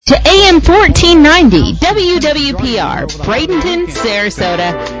AM 1490, WWPR, Bradenton,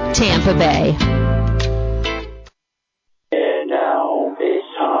 Sarasota, Tampa Bay. And now it's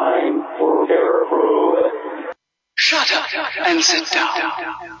time for Parapro. Shut up and sit down. Hello?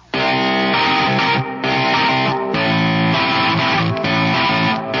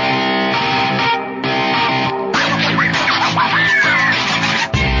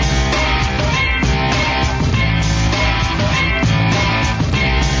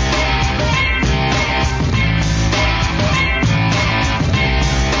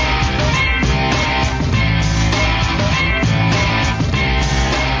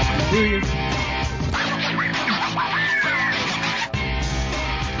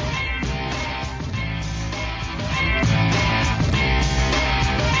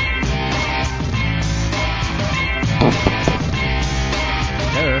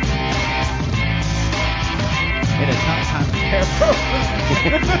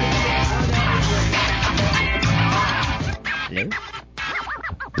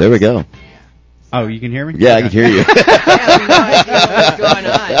 There we go. Oh, you can hear me? Yeah, I can hear you. I have no idea what's going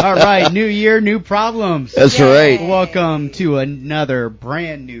on. All right, new year, new problems. That's Yay. right. Welcome to another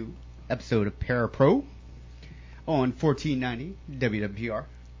brand new episode of Parapro on 1490 WWPR.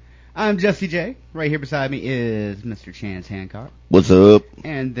 I'm Jesse J. Right here beside me is Mr. Chance Hancock. What's up?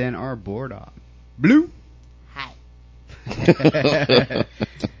 And then our board op, Blue. Hi.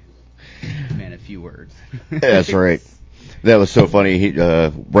 Man, a few words. That's right. That was so funny. He,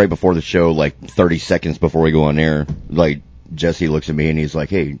 right before the show, like 30 seconds before we go on air, like Jesse looks at me and he's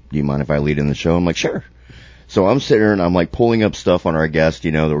like, "Hey, do you mind if I lead in the show?" I'm like, "Sure." So I'm sitting there and I'm like pulling up stuff on our guest,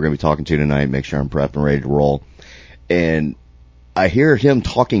 that we're going to be talking to tonight, make sure I'm prepped and ready to roll. And I hear him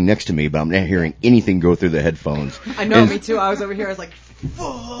talking next to me, but I'm not hearing anything go through the headphones. I know, And me too. I was over here, I was like,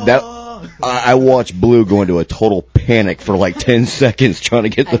 fuck. I watched Blue go into a total panic for like 10 seconds trying to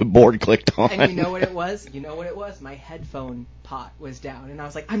get the board clicked on. And you know what it was? My headphone pot was down, and I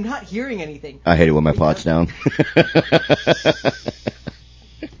was like, I'm not hearing anything. I hate it when my pot's down. That's what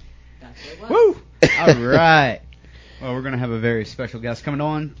it was. Woo! All right. Well, we're going to have a very special guest coming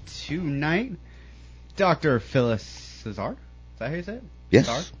on tonight. Dr. Phyllis Cesar. Is that how you say it? Yes.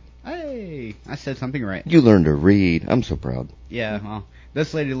 Cesar? Hey, I said something right. You learned to read. I'm so proud. Yeah, well,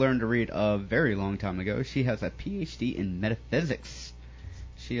 this lady learned to read a very long time ago. She has a PhD in metaphysics.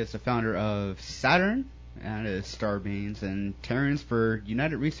 She is the founder of Saturn, and is Starbeams, and Terrans for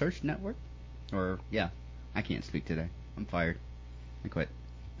United Research Network. I can't speak today. I'm fired. I quit.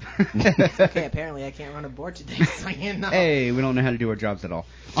 Okay, apparently I can't run a board today, so I can't know. Hey, we don't know how to do our jobs at all.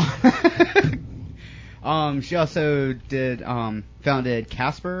 She also founded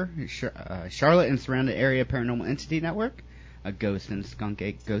Casper, Charlotte and Surrounding Area Paranormal Entity Network, a ghost and skunk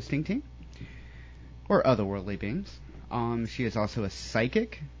ape ghosting team, or otherworldly beings. She is also a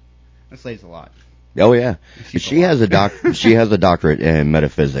psychic. This lady's a lot. Oh yeah, She has a doctorate in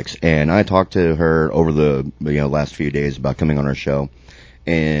metaphysics, and I talked to her over the last few days about coming on our show,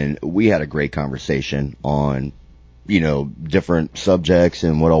 and we had a great conversation on different subjects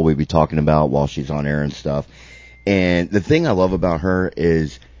and what all we'd be talking about while she's on air and stuff. And the thing I love about her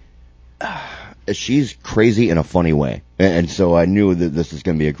is she's crazy in a funny way, and so I knew that this is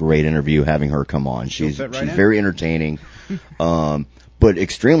going to be a great interview having her come on. She's very entertaining. But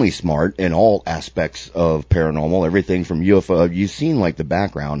extremely smart in all aspects of paranormal, everything from UFO. You've seen like the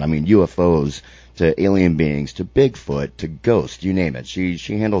background. I mean, UFOs to alien beings to Bigfoot to ghosts, you name it. She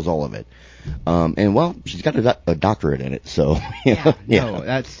handles all of it. And well, she's got a doctorate in it. So yeah. No,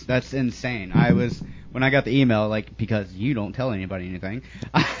 that's insane. When I got the email, because you don't tell anybody anything,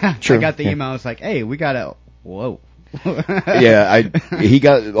 True. I got the email. I was like, hey, we got to, whoa. Yeah, he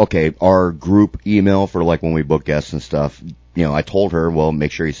got our group email for when we book guests and stuff. I told her, well,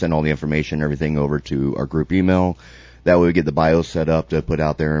 make sure you send all the information and everything over to our group email. That way we get the bio set up to put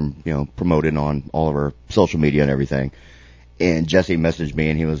out there and, promote it on all of our social media and everything. And Jesse messaged me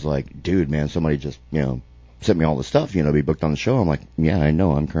and he was like, dude, man, somebody just, sent me all the stuff, be booked on the show. I'm like, yeah, I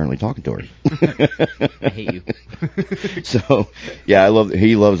know. I'm currently talking to her. I hate you. So, yeah,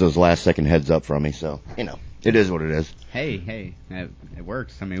 he loves those last second heads up from me. So, it is what it is. Hey, it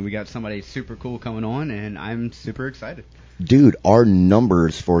works. I mean, we got somebody super cool coming on and I'm super excited. Dude, our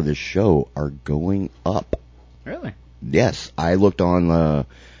numbers for this show are going up. Really? Yes, I looked on our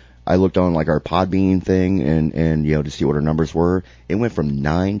Podbean thing and to see what our numbers were. It went from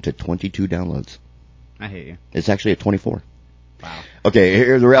 9 to 22 downloads. I hate you. It's actually at 24. Wow. Okay,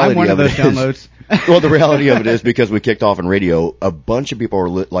 here the reality I'm one of those it downloads. Well, the reality of it is because we kicked off in radio, a bunch of people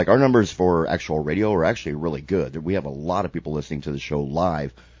are our numbers for actual radio are actually really good. We have a lot of people listening to the show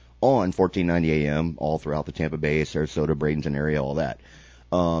live on 1490 AM all throughout the Tampa Bay, Sarasota, Bradenton area, all that.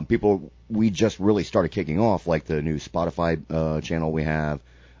 People, we just really started kicking off, like the new Spotify channel we have,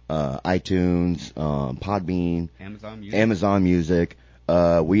 iTunes, Podbean, Amazon Music.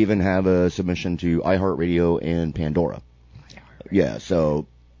 We even have a submission to iHeartRadio and Pandora. Yeah, so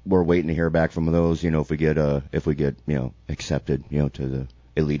we're waiting to hear back from those. If we get accepted, to the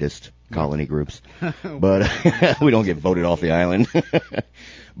elitist colony groups, but we don't get voted off the island.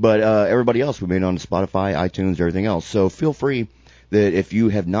 But everybody else, we made it on Spotify, iTunes, everything else. So feel free that if you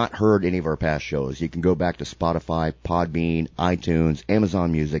have not heard any of our past shows, you can go back to Spotify, Podbean, iTunes,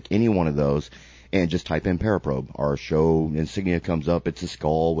 Amazon Music, any one of those, and just type in Paraprobe. Our show insignia comes up. It's a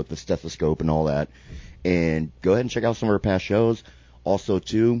skull with the stethoscope and all that. And go ahead and check out some of our past shows. Also,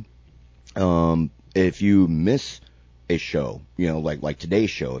 too, if you miss a show, like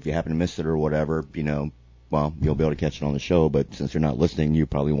today's show, if you happen to miss it or whatever, well, you'll be able to catch it on the show, but since you're not listening, you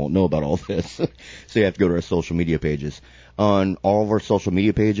probably won't know about all this. So you have to go to our social media pages. On all of our social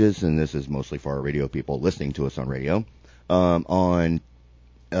media pages, and this is mostly for our radio people listening to us on radio, let's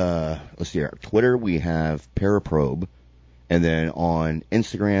see here, Twitter, we have Paraprobe, and then on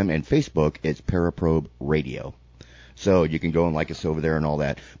Instagram and Facebook, it's Paraprobe Radio. So you can go and like us over there and all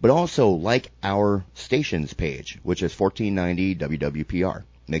that. But also like our stations page, which is 1490 WWPR.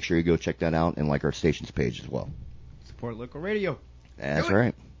 Make sure you go check that out and like our stations page as well. Support local radio. That's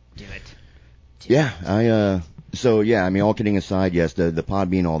right. Do it. Yeah, all kidding aside, yes, the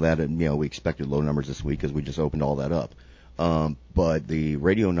Podbean, all that, we expected low numbers this week because we just opened all that up. But the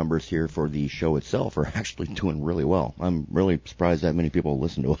radio numbers here for the show itself are actually doing really well. I'm really surprised that many people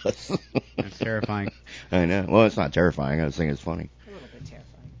listen to us. That's terrifying. I know. Well, it's not terrifying. I was thinking it's funny. A little bit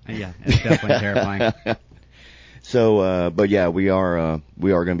terrifying. Yeah, it's definitely terrifying. So, but yeah, we are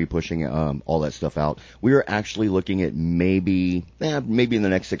going to be pushing all that stuff out. We are actually looking at maybe in the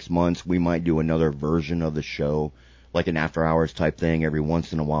next 6 months we might do another version of the show, like an after hours type thing every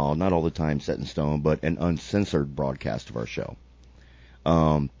once in a while. Not all the time set in stone, but an uncensored broadcast of our show.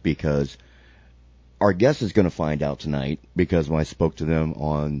 Because our guest is going to find out tonight, because when I spoke to them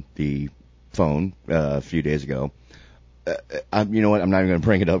on the phone a few days ago. You know what? I'm not even going to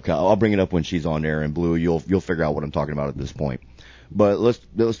bring it up. I'll bring it up when she's on there. And Blue, you'll figure out what I'm talking about at this point. But let's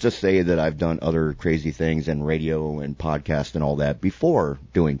just say that I've done other crazy things in radio and podcast and all that before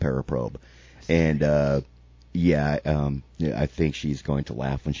doing Paraprobe. And I think she's going to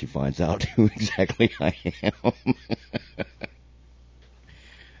laugh when she finds out who exactly I am.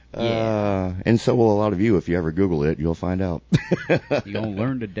 And so will a lot of you. If you ever Google it, you'll find out. You're going to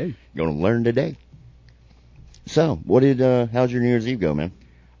learn today. You're going to learn today. So, how's your New Year's Eve go, man?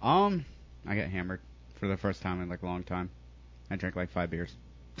 I got hammered for the first time in like a long time. I drank like 5 beers.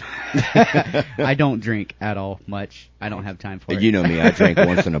 I don't drink at all much. I don't have time for it. You know me, I drank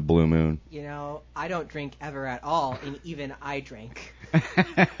once in a blue moon. I don't drink ever at all, and even I drank.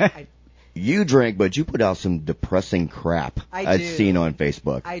 You drank, but you put out some depressing crap I've seen on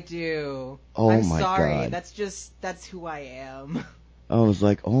Facebook. I do. I'm my sorry. God. That's who I am. I was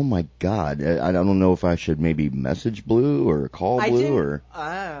like, oh my God. I don't know if I should maybe message Blue or call Blue or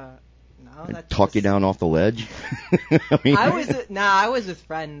no, that's talk you down off the ledge. I was with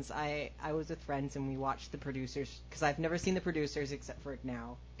friends. I was with friends and we watched the producers because I've never seen the producers except for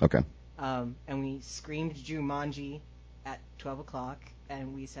now. Okay. And we screamed Jumanji at 12 o'clock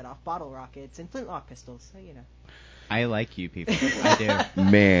and we set off bottle rockets and flintlock pistols. So I like you people. I do.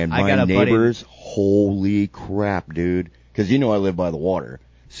 Man, my neighbors, holy crap, dude. Because I live by the water.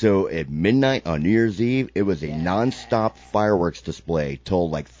 So at midnight on New Year's Eve, it was a nonstop fireworks display till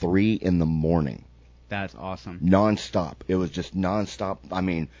like 3 in the morning. That's awesome. Nonstop. It was just nonstop. I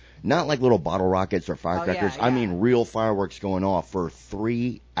mean, not like little bottle rockets or firecrackers. I mean, real fireworks going off for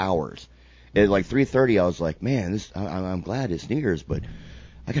 3 hours. At like 3:30, I was like, man, I'm glad it's New Year's, but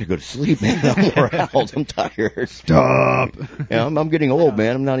I gotta go to sleep, man. I'm wore out. I'm tired. Stop. I'm getting old,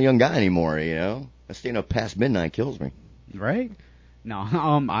 man. I'm not a young guy anymore. Staying up past midnight kills me. Right? No,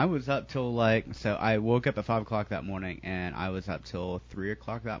 I was up till so I woke up at 5 o'clock that morning, and I was up till 3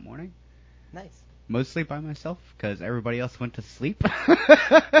 o'clock that morning. Nice. Mostly by myself, because everybody else went to sleep.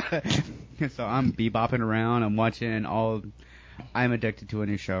 So I'm bebopping around, I'm watching I'm addicted to a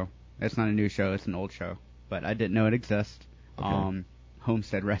new show. It's not a new show, it's an old show. But I didn't know it exists. Okay.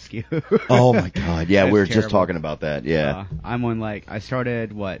 Homestead Rescue. Oh my God. Yeah, we were just talking about that. Yeah. I'm on I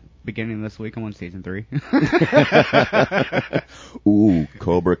started beginning of this week, I'm on season 3. Ooh,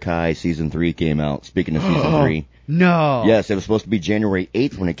 Cobra Kai season 3 came out. Speaking of season 3. No. Yes, it was supposed to be January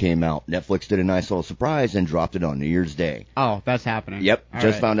 8th when it came out. Netflix did a nice little surprise and dropped it on New Year's Day. Oh, that's happening. Yep, All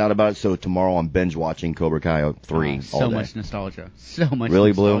just right. found out about it. So tomorrow I'm binge watching Cobra Kai 3 Oh, all so day. much nostalgia. So much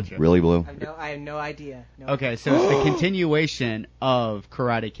Really blue? nostalgia. Really blue? I have no idea. No Okay, so it's the continuation of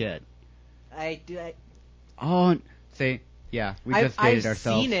Karate Kid. idea. Oh, see, yeah, we just dated I've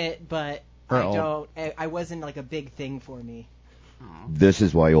ourselves. seen it, but We're I old. don't. I wasn't like a big thing for me. Aw. This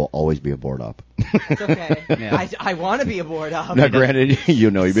is why you'll always be a board op. It's okay. Yeah. I want to be a board up. Now, granted,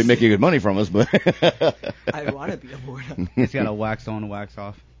 you've been making good money from us, but I want to be a board up. It's got a wax on, wax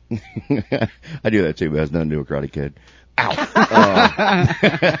off. I do that too, but it has nothing to do with Karate Kid. Ow!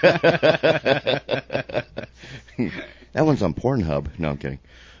 That one's on Pornhub. No, I'm kidding.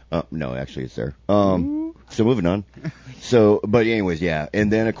 No, actually, it's there. So moving on. So, but anyways, yeah. And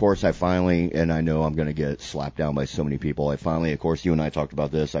then, of course, I finally, and I know I'm going to get slapped down by so many people. I finally, of course, you and I talked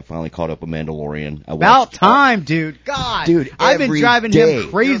about this. I finally caught up with Mandalorian. I About watched time, dude. God. Dude, I've been every driving day. him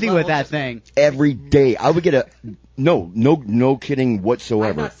crazy Your with level that just- thing. every day. I would get no kidding I've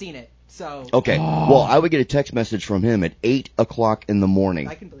whatsoever. not seen it, so Okay. Well, I would get a text message from him at 8 o'clock in the morning.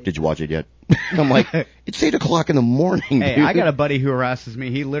 I can believe Did you watch it yet? I'm like, it's 8 o'clock in the morning, Hey, dude. I got a buddy who harasses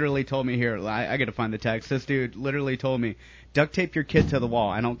me. He literally told me here. I got to find the text. This dude literally told me, duct tape your kid to the wall.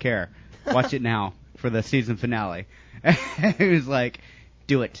 I don't care. Watch it now for the season finale. He was like,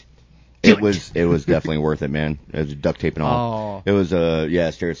 do it. It was definitely worth it, man. It was duct tape and all. Oh. It was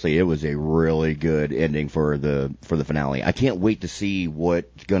seriously, it was a really good ending for the finale. I can't wait to see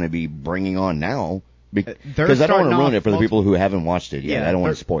what's going to be bringing on now. They're Because I don't want starting to ruin off it for the people who haven't watched it yet. Yeah, I don't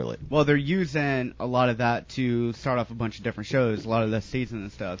want they're- to spoil it. Well, they're using a lot of that to start off a bunch of different shows, a lot of the season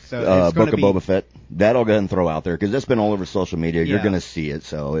and stuff. So it's going Book to of be Boba Fett. That I'll go ahead and throw out there because that's been all over social media. You're Yeah. going to see it.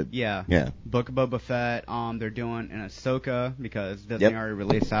 So yeah. yeah. Book of Boba Fett. They're doing an Ahsoka because Disney Yep. already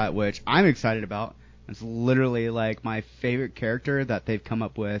released that, which I'm excited about. It's literally like my favorite character that they've come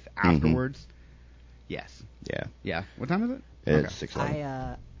up with afterwards. Yes. Yeah. Yeah. What time is it? It's 6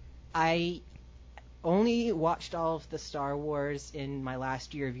 I only watched all of the Star Wars in my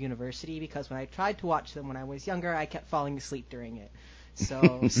last year of university because when I tried to watch them when I was younger, I kept falling asleep during it.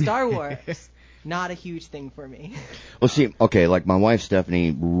 So Star Wars, not a huge thing for me. Well, see, okay, like my wife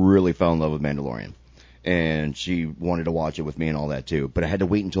Stephanie really fell in love with Mandalorian, and she wanted to watch it with me and all that too. But I had to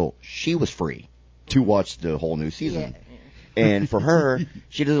wait until she was free to watch the whole new season. Yeah. And for her,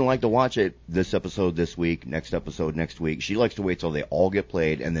 she doesn't like to watch it this episode this week, next episode next week. She likes to wait till they all get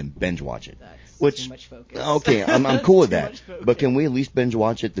played and then binge watch it. That's Which too much focus. okay, I'm cool with Too that. much focus. But can we at least binge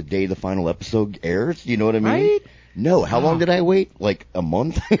watch it the day the final episode airs? You know what I mean? Right? No. How long did I wait? Like a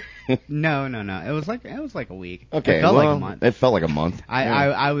month? No. It was like a week. Okay, It felt well, like a month. it felt like a month.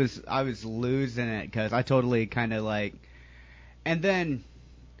 Yeah. I was losing it because I totally kind of like, and then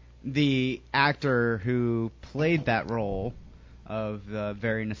the actor who played that role of the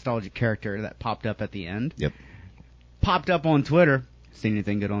very nostalgic character that popped up at the end. Yep. Popped up on Twitter. Seen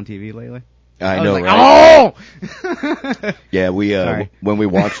anything good on TV lately? I was know, like, right? Oh! Yeah, we Sorry. when we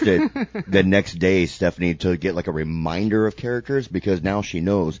watched it the next day, Stephanie to get like a reminder of characters because now she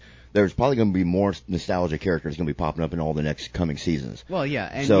knows there's probably going to be more nostalgia characters going to be popping up in all the next coming seasons. Well, yeah,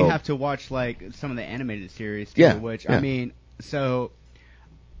 and So- you have to watch like some of the animated series too, Yeah, which yeah. I mean, so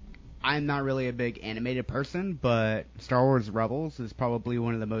I'm not really a big animated person, but Star Wars Rebels is probably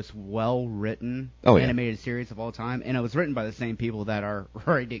one of the most well-written Oh, yeah. animated series of all time, and it was written by the same people that are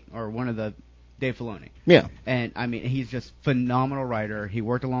writing, or one of the Dave Filoni. Yeah. And I mean, he's just phenomenal writer. He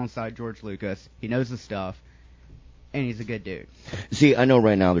worked alongside George Lucas. He knows his stuff, and he's a good dude. See, I know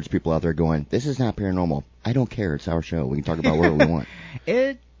right now there's people out there going, "This is not paranormal." I don't care. It's our show. We can talk about whatever we want.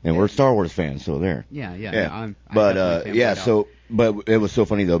 And we're Star Wars fans, so there. Yeah. I'm But definitely yeah, fanboyed out. so but it was so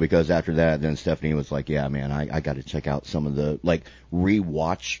funny though because after that, then Stephanie was like, "Yeah, man, I got to check out some of the like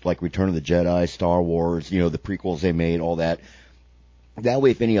rewatch like Return of the Jedi, Star Wars, the prequels they made, all that. That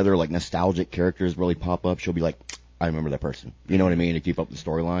way, if any other like nostalgic characters really pop up, she'll be like, I remember that person. You know what I mean? To keep up the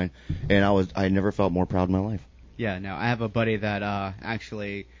storyline. And I never felt more proud in my life. Yeah, no, I have a buddy that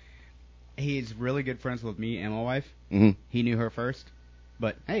actually, he's really good friends with me and my wife. Mm-hmm. He knew her first,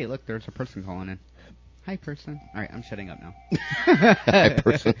 but hey, look, there's a person calling in. Hi, person. All right, I'm shutting up now. That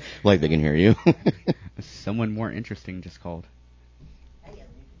person, like they can hear you. Someone more interesting just called.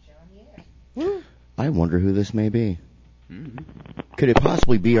 I wonder who this may be. Mm-hmm. Could it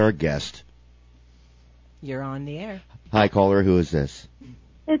possibly be our guest? You're on the air. Hi, caller. Who is this?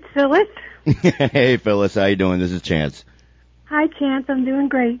 It's Phyllis. Hey, Phyllis. How you doing? This is Chance. Hi, Chance. I'm doing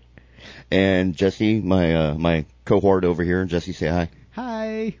great. And Jesse, my cohort over here. Jesse, say hi.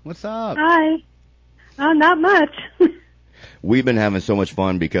 Hi, what's up? Hi. Not much. We've been having so much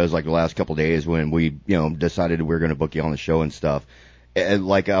fun because, like, the last couple of days when we, decided we were going to book you on the show and stuff. And,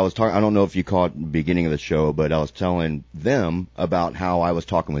 like, I was talking, I don't know if you caught the beginning of the show, but I was telling them about how I was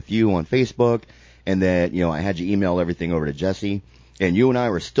talking with you on Facebook and that, I had you email everything over to Jesse. And you and I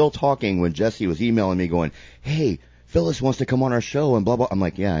were still talking when Jesse was emailing me going, hey, Phyllis wants to come on our show and blah, blah. I'm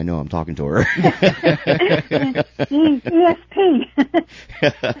like, yeah, I know. I'm talking to her. ESP.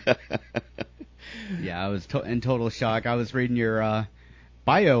 Yeah, I was in total shock. I was reading your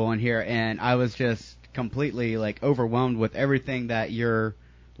bio on here, and I was just completely, like, overwhelmed with everything that you're,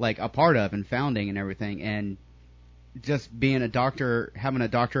 like, a part of and founding and everything. And just being a doctor, having a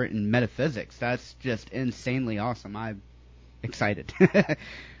doctorate in metaphysics, that's just insanely awesome. I'm excited.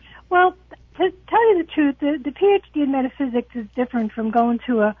 Well, to tell you the truth, the PhD in metaphysics is different from going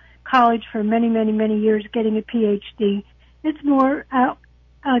to a college for many, many, many years getting a PhD. It's more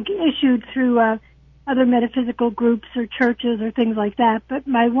issued through other metaphysical groups or churches or things like that. But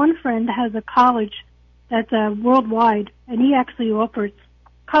my one friend has a college that's worldwide, and he actually offers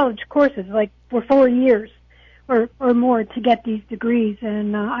college courses, like for 4 years or more to get these degrees.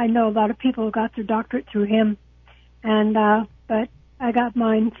 And I know a lot of people who got their doctorate through him. And but I got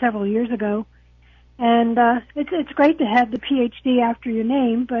mine several years ago. And it's great to have the PhD after your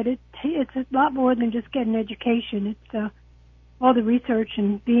name, but it's a lot more than just getting education. It's all the research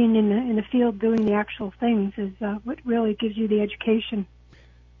and being in the field doing the actual things is what really gives you the education.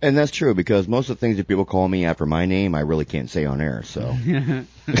 And that's true, because most of the things that people call me after my name, I really can't say on air, so.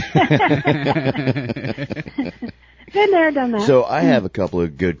 Been there, done that. So I have a couple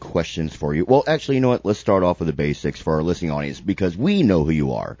of good questions for you. Well, actually, you know what? Let's start off with the basics for our listening audience, because we know who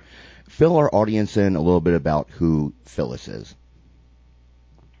you are. Fill our audience in a little bit about who Phyllis is.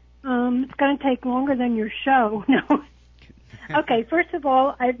 It's going to take longer than your show. No. Okay, first of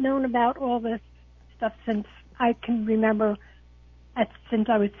all, I've known about all this stuff since I can remember, since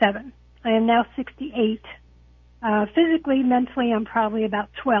I was 7. I am now 68. Physically, mentally, I'm probably about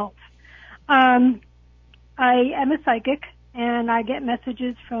 12. I am a psychic, and I get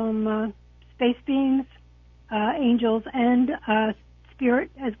messages from space beings, angels, and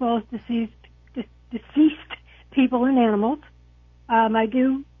spirit, as well as deceased people and animals. I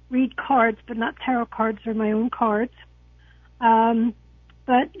do read cards, but not tarot cards or my own cards.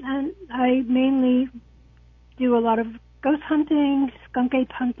 But I mainly do a lot of ghost hunting, skunk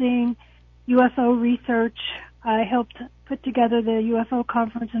ape hunting, UFO research. I helped put together the UFO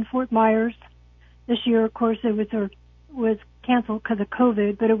conference in Fort Myers. This year, of course, it was canceled because of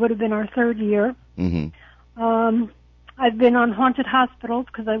COVID, but it would have been our 3rd year. Mm-hmm. I've been on haunted hospitals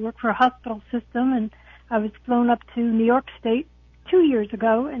because I work for a hospital system, and I was flown up to New York State 2 years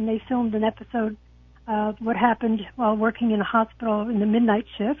ago, and they filmed an episode of what happened while working in a hospital in the midnight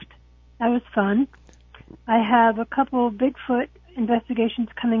shift. That was fun. I have a couple of Bigfoot investigations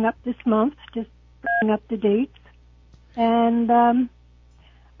coming up this month, just bringing up the dates. And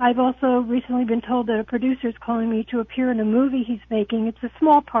I've also recently been told that a producer is calling me to appear in a movie he's making. It's a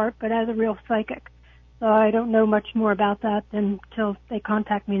small part, but as a real psychic. So I don't know much more about that until they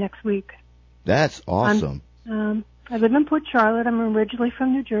contact me next week. That's awesome. I live in Port Charlotte. I'm originally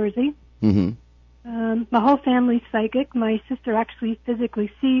from New Jersey. Mm-hmm. My whole family's psychic. My sister actually physically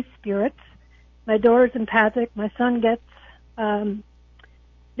sees spirits. My daughter's empathic. My son gets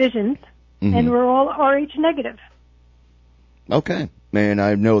visions. Mm-hmm. And we're all Rh negative. Okay. And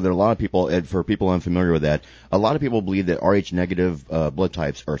I know that a lot of people, and for people unfamiliar with that, a lot of people believe that Rh negative blood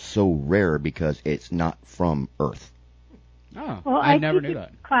types are so rare because it's not from Earth. Oh, Well, I never knew teach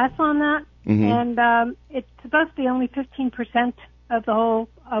that. a class on that, Mm-hmm. and it's supposed to be only 15% of the whole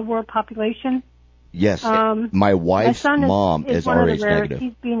world population. Yes. My My wife's son mom is is one of Rh the rarest. negative.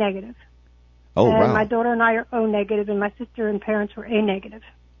 He's B negative. Oh, and wow. my daughter and I are O negative, and my sister and parents were A negative.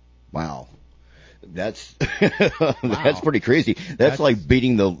 Wow. That's that's pretty crazy. That's like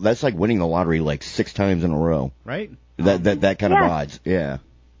winning the lottery like 6 times in a row. Right? That kind of Yeah. odds. Yeah.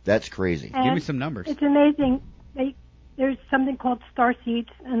 That's crazy. Give me And some numbers. It's amazing. There's something called starseeds,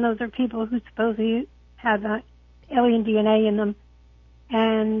 and those are people who supposedly have alien DNA in them.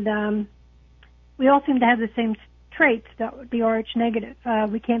 And we all seem to have the same traits. That would be Rh negative.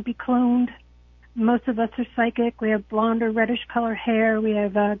 We can't be cloned. Most of us are psychic. We have blonde or reddish color hair. We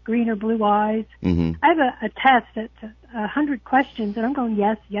have green or blue eyes. Mm-hmm. I have a test that's 100 questions, and I'm going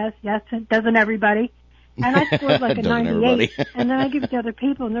yes, yes, yes. And doesn't everybody? And I scored like a Doesn't 98. everybody? And then I give it to other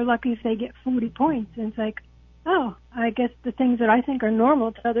people, and they're lucky if they get 40 points. And it's like, oh, I guess the things that I think are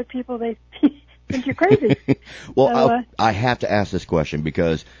normal to other people, they think you're crazy. Well, So, I have to ask this question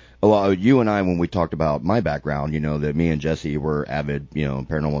because Well, you and I, when we talked about my background, that me and Jesse were avid,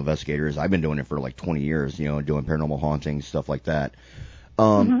 paranormal investigators. I've been doing it for like 20 years, doing paranormal hauntings, stuff like that.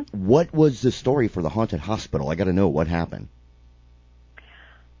 What was the story for the haunted hospital? I got to know what happened.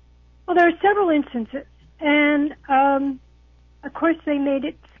 Well, there are several instances, and of course they made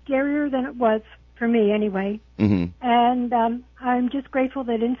it scarier than it was for me anyway. Mm-hmm. And I'm just grateful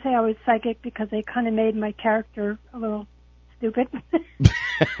they didn't say I was psychic because they kind of made my character a little stupid.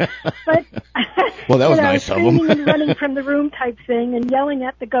 But well, that was nice of them. Screaming and running from the room type thing and yelling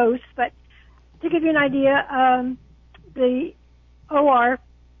at the ghosts. But to give you an idea, the OR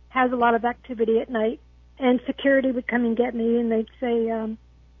has a lot of activity at night, and security would come and get me, and they'd say,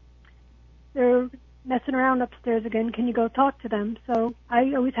 they're messing around upstairs again. Can you go talk to them? So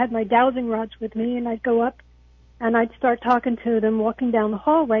I always had my dowsing rods with me, and I'd go up, and I'd start talking to them walking down the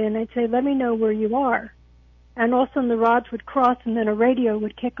hallway, and I'd say, let me know where you are. And all of a sudden the rods would cross, and then a radio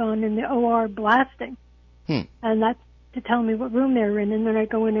would kick on in the OR blasting. And that's to tell me what room they were in. And then I'd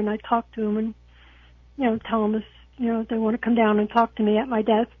go in and I'd talk to them and, tell them if they want to come down and talk to me at my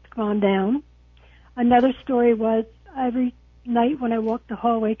desk, go on down. Another story was every night when I walked the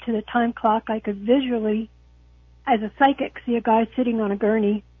hallway to the time clock, I could visually, as a psychic, see a guy sitting on a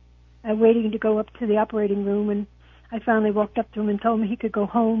gurney waiting to go up to the operating room. And I finally walked up to him and told him he could go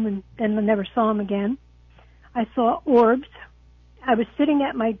home, and then I never saw him again. I saw orbs. I was sitting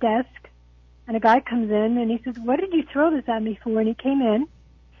at my desk, and a guy comes in, and he says, what did you throw this at me for? And he came in,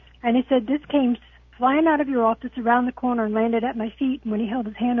 and he said, this came flying out of your office around the corner and landed at my feet. And when he held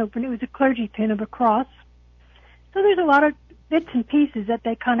his hand open, it was a clergy pin of a cross. So there's a lot of bits and pieces that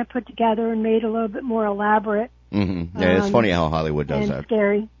they kind of put together and made a little bit more elaborate. Mm-hmm. Yeah, it's funny how Hollywood does and that.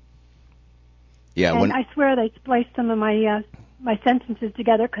 Scary. Yeah, and I swear they spliced some of my sentences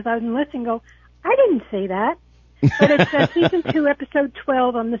together because I was listening and go, I didn't say that. But it's season 2, episode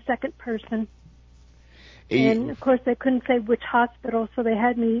 12. I'm the second person. And, of course, they couldn't say which hospital, so they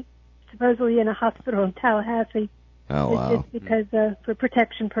had me supposedly in a hospital in Tallahassee. Oh, wow. Just because for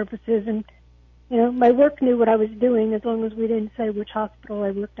protection purposes. And, my work knew what I was doing as long as we didn't say which hospital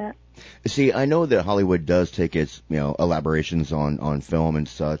I worked at. See, I know that Hollywood does take its, elaborations on film and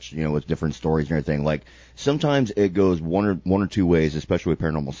such, with different stories and everything. Like, sometimes it goes one or two ways, especially with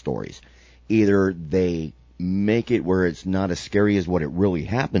paranormal stories. Either they make it where it's not as scary as what it really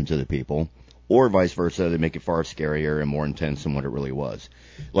happened to the people, or vice versa, they make it far scarier and more intense than what it really was.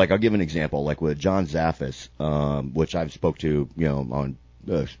 Like, I'll give an example, like with John Zaffis, which I've spoke to, on,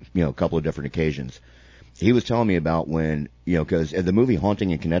 a couple of different occasions. He was telling me about when, because in the movie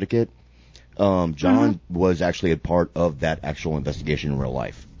Haunting in Connecticut, John was actually a part of that actual investigation in real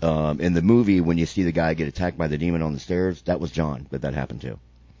life. In the movie, when you see the guy get attacked by the demon on the stairs, that was John that happened to.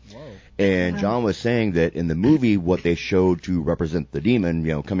 Whoa. And John was saying that in the movie, what they showed to represent the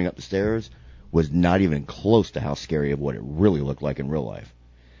demon, coming up the stairs, was not even close to how scary of what it really looked like in real life.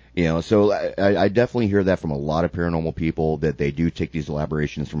 So I definitely hear that from a lot of paranormal people, that they do take these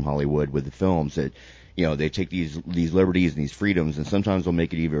elaborations from Hollywood with the films, that, they take these liberties and these freedoms, and sometimes they'll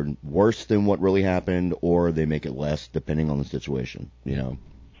make it even worse than what really happened, or they make it less, depending on the situation,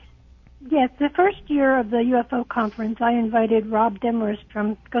 Yes, the first year of the UFO conference, I invited Rob Demarest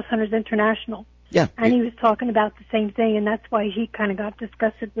from Ghost Hunters International. Yeah. And he was talking about the same thing, and that's why he kind of got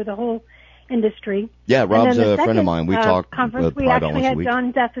disgusted with the whole industry. Yeah, Rob's a friend of mine. We talk conference, we actually had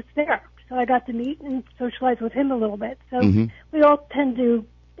John Zaffis there, so I got to meet and socialize with him a little bit. So we all tend to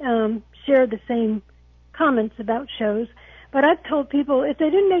share the same comments about shows. But I've told people if they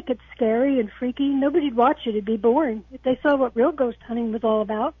didn't make it scary and freaky, nobody'd watch it. It'd be boring. If they saw what real ghost hunting was all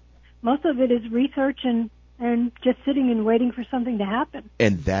about, most of it is research and just sitting and waiting for something to happen.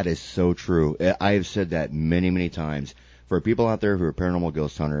 And that is so true. I have said that many, many times. For people out there who are paranormal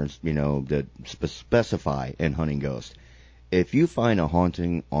ghost hunters, that specify in hunting ghosts, if you find a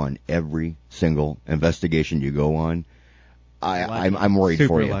haunting on every single investigation you go on, I'm worried Super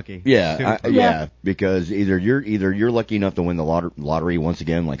for you. Lucky. Yeah, because either you're lucky enough to win the lottery once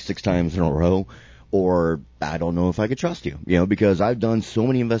again, like 6 times in a row, or I don't know if I could trust you. Because I've done so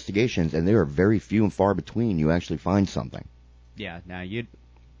many investigations, and there are very few and far between you actually find something. Yeah, now you'd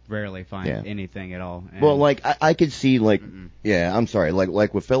rarely find anything at all. And well, like I could see, like, I'm sorry,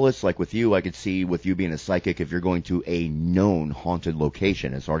 like with Phyllis, like with you, I could see with you being a psychic, if you're going to a known haunted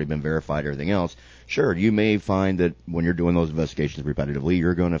location, it's already been verified, everything else. Sure, you may find that when you're doing those investigations repetitively,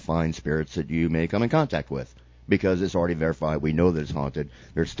 you're going to find spirits that you may come in contact with because it's already verified. We know that it's haunted.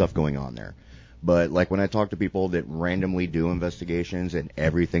 There's stuff going on there. But like when I talk to people that randomly do investigations and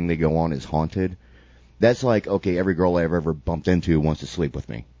everything they go on is haunted, that's like, okay, every girl I've ever bumped into wants to sleep with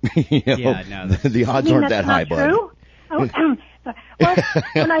me. Yeah, no. The odds aren't that high, bud. True? Oh, Well,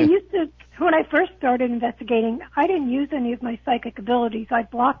 when I first started investigating, I didn't use any of my psychic abilities. I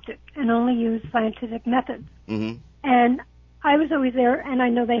blocked it and only used scientific methods. Mm-hmm. And I was always there, and I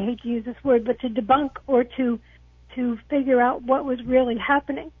know they hate to use this word, but to debunk or to figure out what was really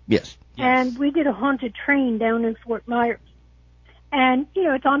happening. Yes. And we did a haunted train down in Fort Myers. And,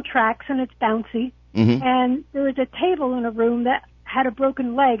 it's on tracks and it's bouncy. Mm-hmm. And there was a table in a room that had a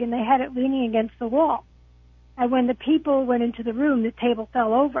broken leg, and they had it leaning against the wall. And when the people went into the room, the table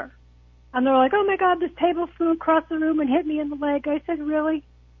fell over. And they were like, oh, my God, this table flew across the room and hit me in the leg. I said, really?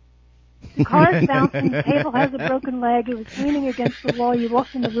 The car's bouncing, the table has a broken leg, it was leaning against the wall, you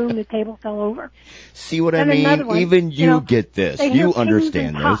walked in the room, the table fell over. See what I And mean? another one, Even you get this. they hear You pings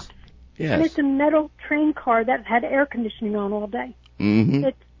understand and this. pops. Yes. And it's a metal train car that had air conditioning on all day. Mm-hmm.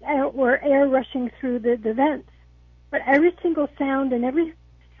 It's or air rushing through the vents. But every single sound and every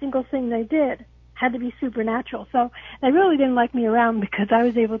single thing they did had to be supernatural. So they really didn't like me around because I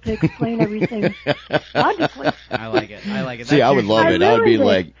was able to explain everything logically. I like it. See, I would love it. I would be really did.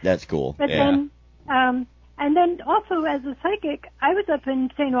 like, that's cool. But Yeah. then, and then also as a psychic, I was up in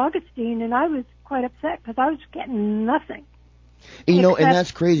St. Augustine and I was quite upset because I was getting nothing. And Except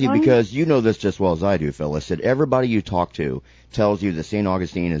that's crazy one- because you know this just as well as I do, Phyllis, that everybody you talk to tells you that St.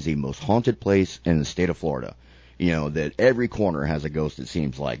 Augustine is the most haunted place in the state of Florida. That every corner has a ghost, it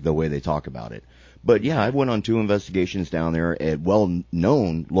seems like, the way they talk about it. But yeah, I went on 2 investigations down there at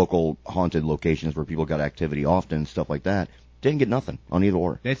well-known local haunted locations where people got activity often, stuff like that. Didn't get nothing on either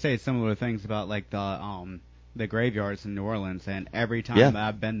or. They say similar things about like the graveyards in New Orleans, and every time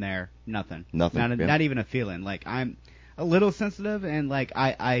I've been there, nothing. Nothing. Not even a feeling. Like I'm a little sensitive, and like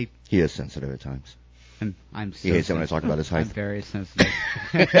I He is sensitive at times. I'm so He hates it when I talk about his height. I'm very sensitive.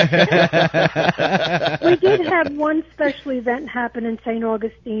 We did have one special event happen in St.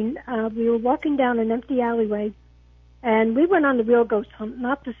 Augustine. We were walking down an empty alleyway, and we went on the real ghost hunt,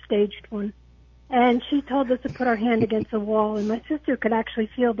 not the staged one. And she told us to put our hand against the wall, and my sister could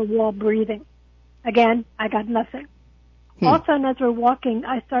actually feel the wall breathing. Again, I got nothing. All of a sudden, as we're walking,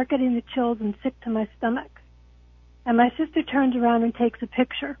 I start getting the chills and sick to my stomach. And my sister turns around and takes a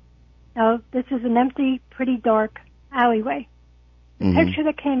picture. Now, this is an empty, pretty dark alleyway. The picture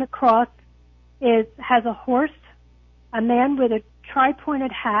that came across has a horse, a man with a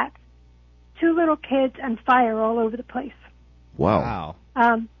tri-pointed hat, 2 little kids, and fire all over the place. Wow.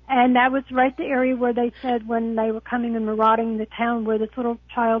 And that was right the area where they said when they were coming and marauding the town where this little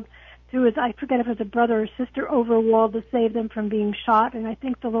child threw his, I forget if it was a brother or sister, over a wall to save them from being shot, and I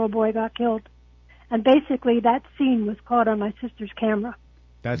think the little boy got killed. And basically that scene was caught on my sister's camera.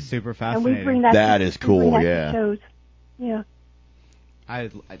 That's super And fascinating. we bring that That is cool, we bring that yeah. to shows. Yeah. I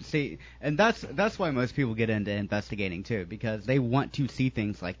see, and that's why most people get into investigating too, because they want to see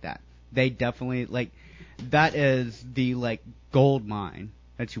things like that. They definitely that is the gold mine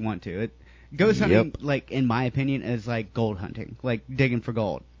that you want to. Ghost hunting, in my opinion, is like gold hunting, like digging for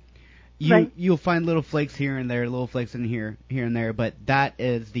gold. You'll find little flakes here and there, little flakes in here and there, but that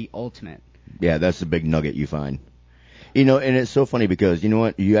is the ultimate. Yeah, that's the big nugget you find. And it's so funny because, you know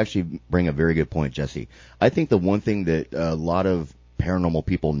what, you actually bring a very good point, Jesse. I think the one thing that a lot of paranormal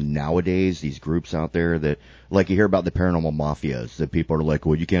people nowadays, these groups out there that, you hear about the paranormal mafias, that people are like,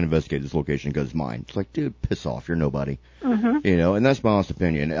 well, you can't investigate this location because it's mine. It's like, dude, piss off, you're nobody. Mm-hmm. And that's my honest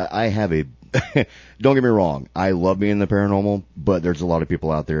opinion. I have a, don't get me wrong, I love being in the paranormal, but there's a lot of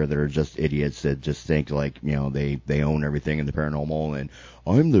people out there that are just idiots that just think they own everything in the paranormal and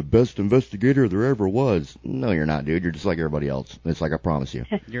I'm the best investigator there ever was. No, you're not, dude. You're just like everybody else. It's like I promise you.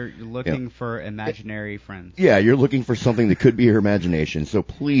 You're looking for imaginary friends. Yeah, you're looking for something that could be your imagination. So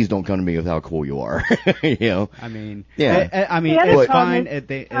please don't come to me with how cool you are. I mean, yeah. I mean, The other it's problem fine.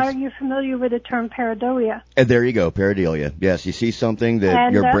 is, are you familiar with the term pareidolia? And there you go, pareidolia. Yes, you see something that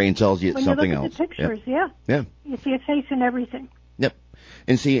And, your brain tells you it's when something you look else. At the pictures, Yep. yeah. You see a face and everything. Yep.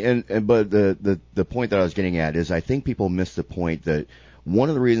 And see, but the point that I was getting at is I think people miss the point that one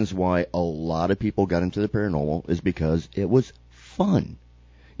of the reasons why a lot of people got into the paranormal is because it was fun.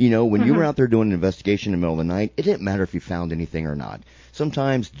 When you were out there doing an investigation in the middle of the night, it didn't matter if you found anything or not.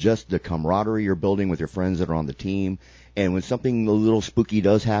 Sometimes just the camaraderie you're building with your friends that are on the team, and when something a little spooky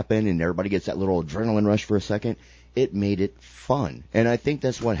does happen and everybody gets that little adrenaline rush for a second, it made it fun. And I think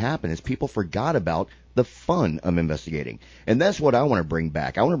that's what happened is people forgot about the fun of investigating. And that's what I want to bring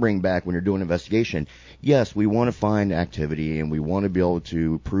back. I want to bring back when you're doing an investigation, yes, we want to find activity and we want to be able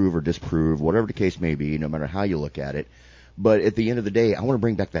to prove or disprove, whatever the case may be, no matter how you look at it. But at the end of the day, I want to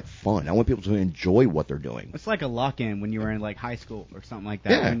bring back that fun. I want people to enjoy what they're doing. It's like a lock-in when you were in high school or something like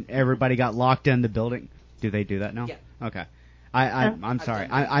that. Yeah. When everybody got locked in the building. Do they do that now? Yeah. Okay. I'm sorry.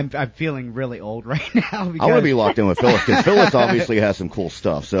 I'm feeling really old right now. Because... I want to be locked in with Phyllis because Phyllis obviously has some cool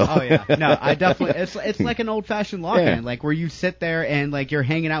stuff. So. Oh yeah, no, I definitely. It's like an old-fashioned lock-in, Yeah. like where you sit there and like you're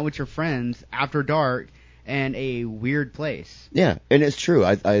hanging out with your friends after dark in a weird place. Yeah, and it's true.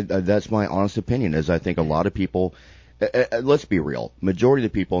 I that's my honest opinion. Is I think a lot of people. Let's be real. Majority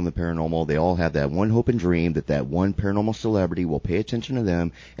of the people in the paranormal, they all have that one hope and dream that one paranormal celebrity will pay attention to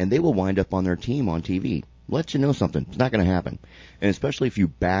them and they will wind up on their team on TV. Let you know something. It's not going to happen. And especially if you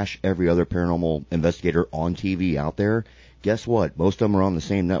bash every other paranormal investigator on TV out there, guess what? Most of them are on the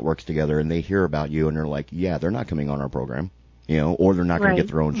same networks together and they hear about you and they're like, yeah, they're not coming on our program. Or they're not going to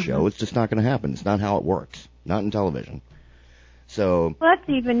get their own show. It's just not going to happen. It's not how it works. Not in television. So. Well, that's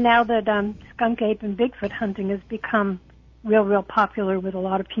even now that skunk ape and Bigfoot hunting has become real popular with a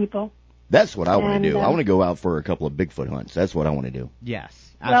lot of people. That's what I want to do. I want to to go out for a couple of Bigfoot hunts. That's what I want to do.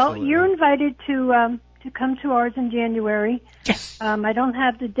 Yes, absolutely. Well, you're invited to come to ours in January. Yes. I don't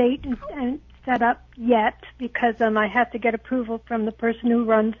have the date and set up yet because I have to get approval from the person who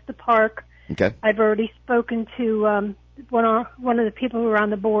runs the park. Okay. I've already spoken to one of the people who are on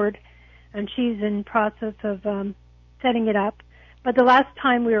the board, and she's in process of setting it up. But the last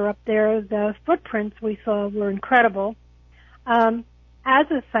time we were up there, the footprints we saw were incredible.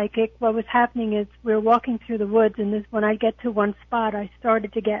 As a psychic, what was happening is we were walking through the woods, and when I get to one spot, I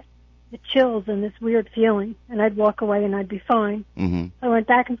started to get the chills and this weird feeling, and I'd walk away and I'd be fine. Mm-hmm. I went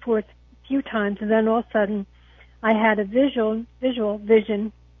back and forth a few times, and then all of a sudden, I had a visual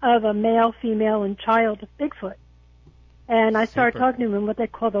vision of a male, female, and child of Bigfoot. And I started talking to them in what they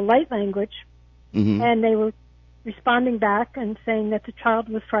call the light language, Mm-hmm. and they were responding back and saying that the child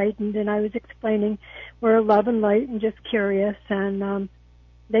was frightened, and I was explaining we're love and light and just curious, and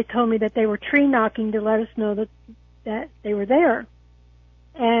they told me that they were tree knocking to let us know that they were there.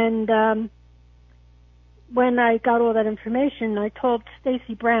 And when I got all that information, I told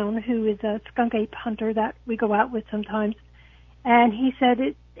Stacy Brown, who is a skunk ape hunter that we go out with sometimes, and he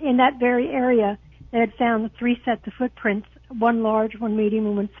said in that very area they had found 3 sets of footprints, one large, one medium,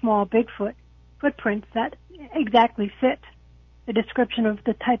 and one small Bigfoot footprints that exactly fit the description of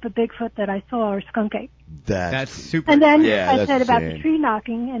the type of Bigfoot that I saw, or skunk ape. That's super. And then Yeah, I that's said about the insane. tree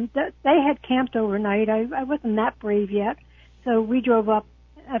knocking, and they had camped overnight. I wasn't that brave yet, so we drove up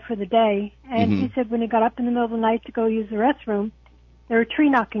for the day. And he said when he got up in the middle of the night to go use the restroom, there were tree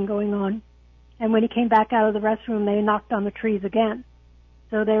knocking going on. And when he came back out of the restroom, they knocked on the trees again.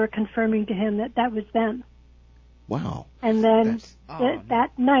 So they were confirming to him that that was them. Wow. And then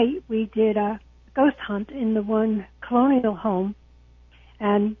that night we did a ghost hunt in the one colonial home,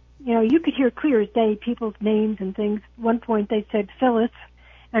 and you could hear clear as day people's names and things. At one point they said Phyllis,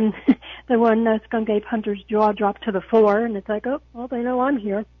 and the one skunk ape hunter's jaw dropped to the floor, and it's like, oh, well, they know I'm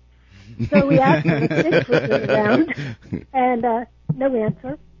here. So we asked them if Bigfoot was around, and no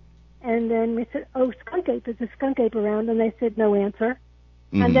answer. And then we said, oh, skunk ape, is a skunk ape around? And they said no answer.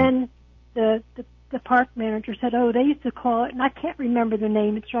 Mm-hmm. And then the park manager said, oh, they used to call it, and I can't remember the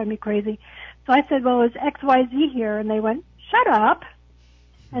name, it's driving me crazy. So I said, well, is XYZ here? And they went, shut up.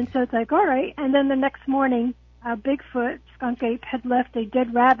 And so it's like, all right. And then the next morning, Bigfoot, skunk ape, had left a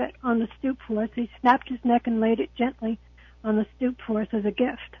dead rabbit on the stoop for us. He snapped his neck and laid it gently on the stoop for us as a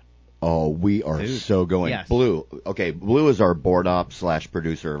gift. Oh, we are so going. Yes. Blue. Okay, Blue is our board op /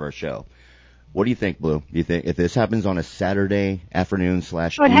 producer of our show. What do you think, Blue? Do you think if this happens on a Saturday afternoon / Well,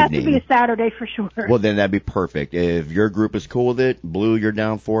 it evening? has to be a Saturday for sure. Well, then that'd be perfect. If your group is cool with it, Blue, you're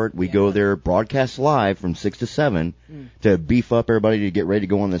down for it. We go there, broadcast live from 6 to 7 to beef up everybody to get ready to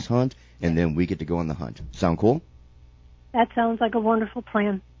go on this hunt, and then we get to go on the hunt. Sound cool? That sounds like a wonderful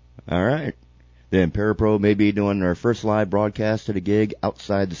plan. All right. Then Parapro may be doing our first live broadcast at a gig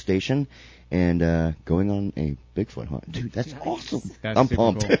outside the station and going on a Bigfoot hunt. Dude, that's awesome. That's I'm super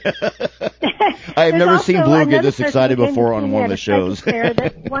pumped. cool. I've There's never seen also Blue get another this person excited who came before to on see one of me the at a shows. psychic fair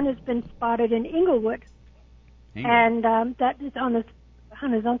that one has been spotted in Inglewood, and that is on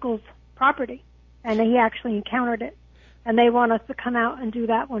his uncle's property, and he actually encountered it. And they want us to come out and do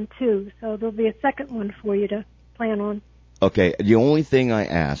that one too. So there'll be a second one for you to plan on. Okay, the only thing I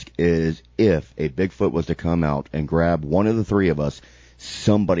ask is if a Bigfoot was to come out and grab one of the three of us,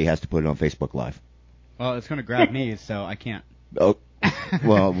 somebody has to put it on Facebook Live. Well, it's going to grab me, so I can't. Oh,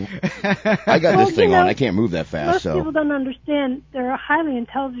 well, I got this thing on. I can't move that fast. Most So people don't understand. They're a highly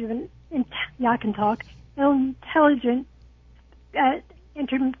intelligent, I can talk, intelligent,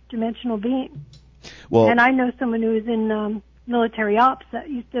 interdimensional being. well, And I know someone who is in military ops that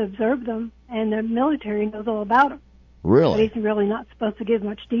used to observe them, and the military knows all about them. But really? he's really not supposed to give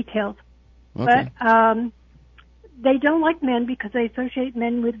much details. Okay. But they don't like men because they associate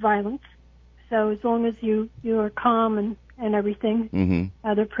men with violence. So as long as you are calm and everything.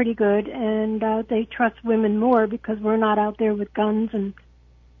 Mm-hmm. They're pretty good, and they trust women more because we're not out there with guns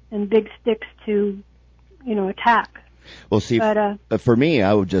and big sticks to, attack. Well, see, But, for me,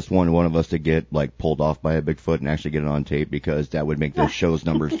 I would just want one of us to get like pulled off by a Bigfoot and actually get it on tape, because that would make the show's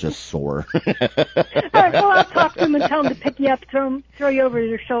numbers just soar. All right, well, I'll talk to them and tell them to pick you up, throw you over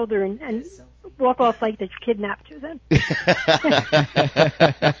their shoulder, and walk off like they kidnapped you then.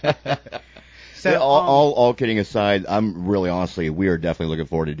 So all kidding aside, I'm really honestly, we are definitely looking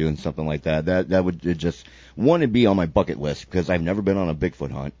forward to doing something like that. That would just, one, it'd be on my bucket list because I've never been on a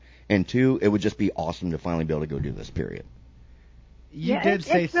Bigfoot hunt, and two, it would just be awesome to finally be able to go do this. Period.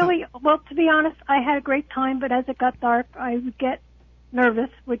 It's really, well, to be honest, I had a great time, but as it got dark, I would get nervous,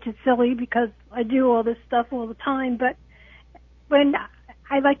 which is silly because I do all this stuff all the time. But when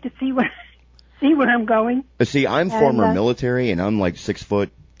I like to see where I'm going. See, I'm former military, and I'm like 6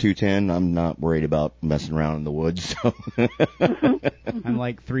 foot 210. I'm not worried about messing around in the woods. So. I'm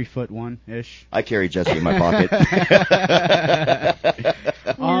like 3'1" I carry Jesse in my pocket.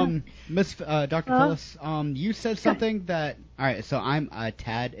 Dr. Phyllis, you said something that, all right, so I'm a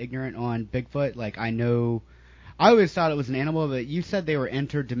tad ignorant on Bigfoot. Like, I always thought it was an animal, but you said they were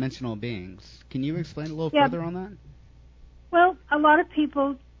interdimensional beings. Can you explain a little further on that? Well, a lot of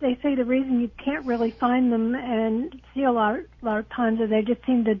people, they say the reason you can't really find them and see a lot of times that they just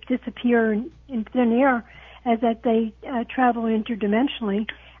seem to disappear in thin air is that they travel interdimensionally.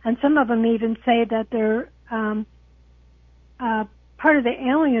 And some of them even say that they're part of the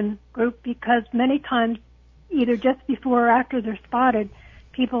alien group because many times, either just before or after they're spotted,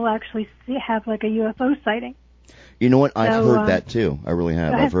 people actually have like a UFO sighting. You know what? I've heard that too. I really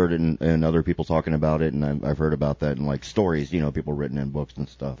have. I've heard it in other people talking about it, and I've heard about that in like stories, people written in books and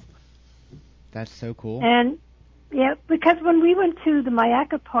stuff. That's so cool. And yeah, because when we went to the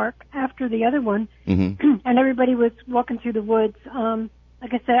Myakka Park after the other one, and everybody was walking through the woods,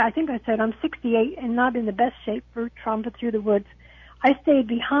 like I said, I'm 68 and not in the best shape for tromping through the woods. I stayed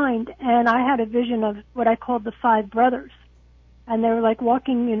behind, and I had a vision of what I called the five brothers, and they were like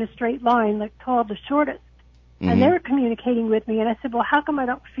walking in a straight line, like tall to shortest. And they were communicating with me, and I said, well, how come I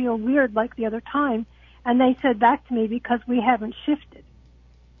don't feel weird like the other time? And they said back to me, because we haven't shifted.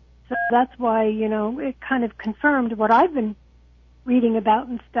 So that's why, it kind of confirmed what I've been reading about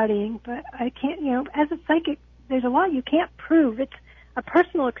and studying. But I can't, as a psychic, there's a lot you can't prove. It's a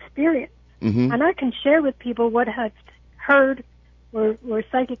personal experience. And I can share with people what I've heard or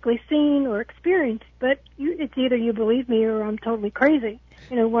psychically seen or experienced, but it's either you believe me or I'm totally crazy,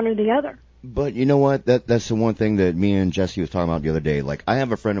 one or the other. But you know what? That's the one thing that me and Jesse was talking about the other day. Like, I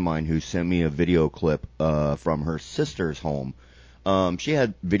have a friend of mine who sent me a video clip from her sister's home. She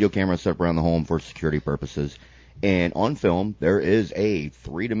had video cameras set up around the home for security purposes. And on film, there is a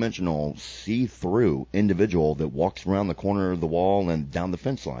three-dimensional, see-through individual that walks around the corner of the wall and down the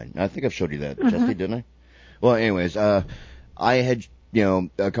fence line. I think I've showed you that, Jesse, didn't I? Well, anyways, I had,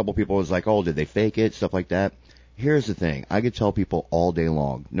 a couple people was like, oh, did they fake it? Stuff like that. Here's the thing. I could tell people all day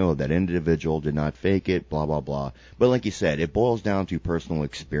long, no, that individual did not fake it, blah, blah, blah. But like you said, it boils down to personal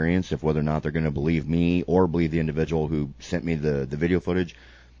experience of whether or not they're going to believe me or believe the individual who sent me the video footage.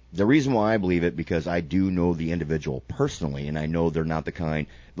 The reason why I believe it, because I do know the individual personally, and I know they're not the kind,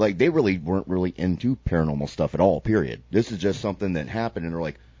 like, they really weren't really into paranormal stuff at all, period. This is just something that happened, and they're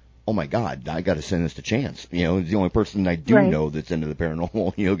like, oh my God, I got to send this to Chance. It's the only person I do know that's into the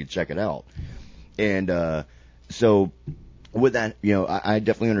paranormal, can check it out. And, so with that, I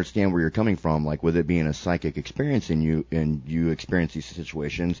definitely understand where you're coming from, like with it being a psychic experience in you and you experience these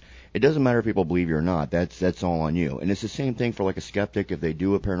situations. It doesn't matter if people believe you or not. That's all on you. And it's the same thing for like a skeptic. If they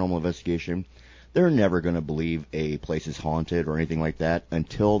do a paranormal investigation, they're never going to believe a place is haunted or anything like that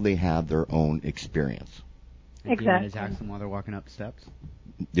until they have their own experience. A demon attacks them while they're walking up the steps.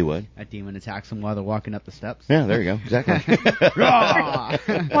 Do what? A demon attacks them while they're walking up the steps. Yeah, there you go. Exactly. Well,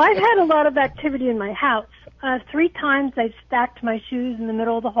 I've had a lot of activity in my house. 3 times I've stacked my shoes in the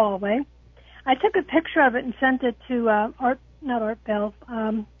middle of the hallway. I took a picture of it and sent it to Art Bell,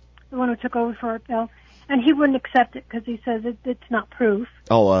 the one who took over for Art Bell, and he wouldn't accept it because he says it's not proof.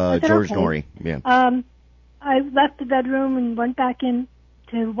 Oh, George okay. Norrie. Yeah. I left the bedroom and went back in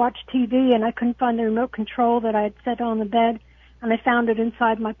to watch TV, and I couldn't find the remote control that I had set on the bed, and I found it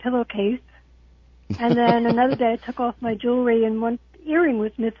inside my pillowcase. And then another day I took off my jewelry, and one earring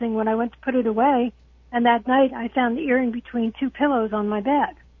was missing when I went to put it away. And that night I found the earring between 2 pillows on my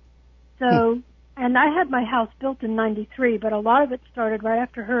bed. So, and I had my house built in '93, but a lot of it started right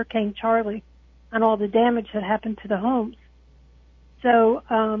after Hurricane Charlie and all the damage that happened to the homes. So,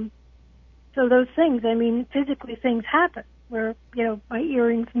 so those things, physically things happen where, my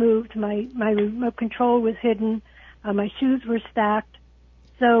earrings moved, my remote control was hidden, My shoes were stacked.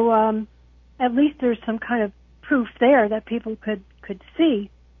 So at least there's some kind of proof there that people could see.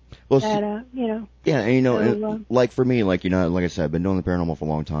 Well, that, you know. Yeah, and you know, So, and like for me, like, you know, like I said, I've been doing the paranormal for a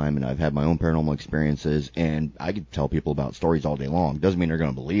long time, and I've had my own paranormal experiences, and I could tell people about stories all day long. Doesn't mean they're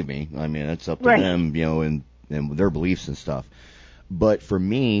going to believe me. I mean, it's up to Right. them, you know, and their beliefs and stuff. But for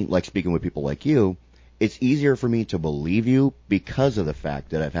me, like speaking with people like you, it's easier for me to believe you because of the fact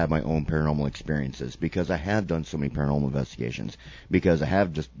that I've had my own paranormal experiences, because I have done so many paranormal investigations, because I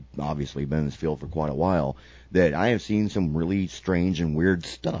have just obviously been in this field for quite a while, that I have seen some really strange and weird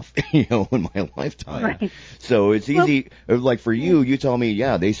stuff, you know, in my lifetime. Right. So it's easy, like for you, you tell me,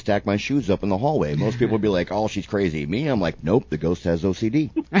 yeah, they stack my shoes up in the hallway. Most people would be like, oh, she's crazy. Me, I'm like, nope, the ghost has OCD.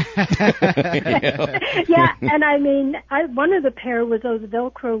 You know? Yeah, and I mean, one of the pair was those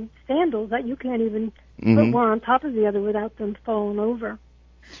Velcro sandals that you can't even put one on top of the other without them falling over.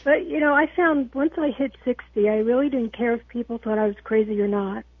 But, you know, I found once I hit 60, I really didn't care if people thought I was crazy or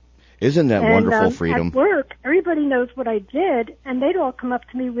not. Isn't that And, wonderful freedom? At work, everybody knows what I did, and they'd all come up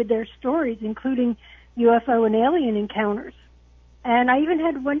to me with their stories, including UFO and alien encounters. And I even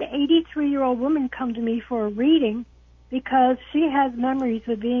had one 83-year-old woman come to me for a reading because she has memories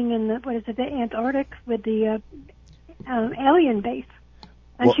of being in the Antarctic with the alien base.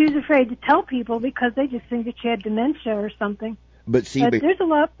 And Well- she was afraid to tell people because they just think that she had dementia or something. But see, But there's a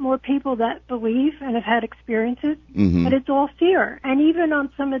lot more people that believe and have had experiences, but it's all fear. And even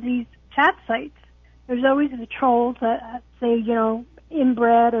on some of these chat sites, there's always the trolls that say, you know,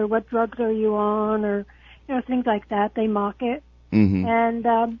 inbred or what drugs are you on or, you know, things like that. They mock it. And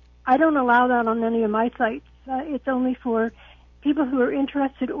I don't allow that on any of my sites. It's only for people who are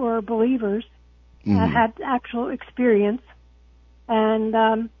interested or are believers, had actual experience.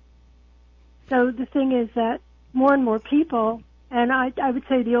 And so the thing is that more and more people, and I would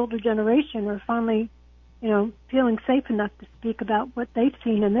say the older generation, are finally, you know, feeling safe enough to speak about what they've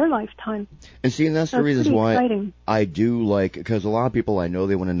seen in their lifetime. and see, and that's So the it's reason pretty why exciting. I do like, because a lot of people I know,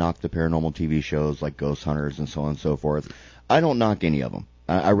 they want to knock the paranormal TV shows like Ghost Hunters and so on and so forth. I don't knock any of them.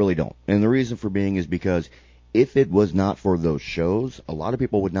 I really don't. And the reason for being is because if it was not for those shows, a lot of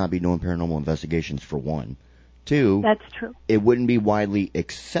people would not be doing paranormal investigations, for one. Two, That's true. it wouldn't be widely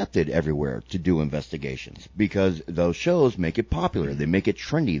accepted everywhere to do investigations because those shows make it popular. They make it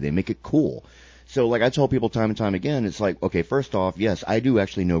trendy. They make it cool. So, like I tell people time and time again, it's like, okay, first off, yes, I do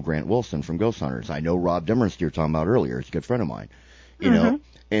actually know Grant Wilson from Ghost Hunters. I know Rob Demerst you were talking about earlier. He's a good friend of mine, you know.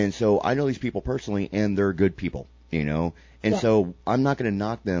 And so I know these people personally, and they're good people, you know. And so I'm not going to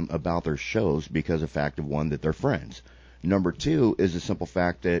knock them about their shows because of the fact of, one, that they're friends. Number two is the simple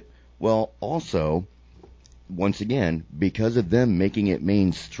fact that, well, also, once again, because of them making it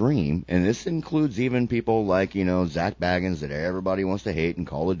mainstream, and this includes even people like, you know, Zach Baggins that everybody wants to hate and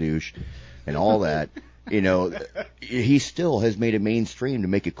call a douche and all that, you know, he still has made it mainstream to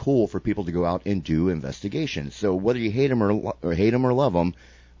make it cool for people to go out and do investigations. So whether you hate him or love him,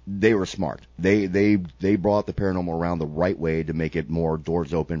 they were smart. They brought the paranormal around the right way to make it more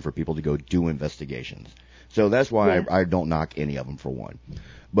doors open for people to go do investigations. So that's why I don't knock any of them, for one.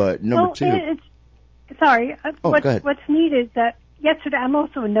 But number two... Sorry. Go ahead. What's neat is that yesterday, I'm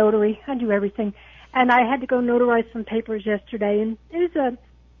also a notary. I do everything. And I had to go notarize some papers yesterday. And it was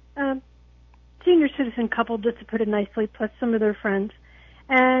a senior citizen couple, just to put it nicely, plus some of their friends.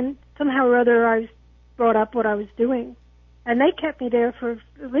 And somehow or other, I was brought up what I was doing. And they kept me there for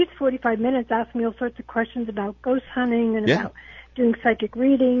at least 45 minutes, asking me all sorts of questions about ghost hunting and about doing psychic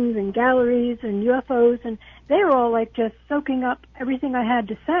readings and galleries and UFOs. And they were all like just soaking up everything I had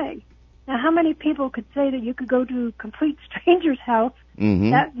to say. Now, how many people could say that you could go to a complete stranger's house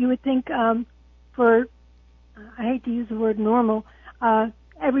that you would think for, I hate to use the word normal,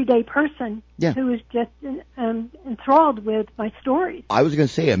 everyday person who is just enthralled with my stories. I was going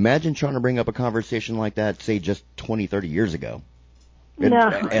to say, imagine trying to bring up a conversation like that, say, just 20, 30 years ago. No.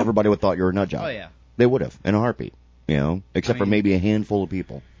 Everybody would have thought you were a nut job. Oh, yeah. They would have, in a heartbeat, you know, except for maybe a handful of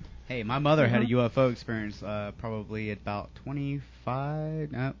people. Hey, my mother had a UFO experience probably about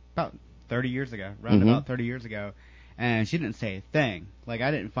 30 years ago, about 30 years ago, and she didn't say a thing. Like,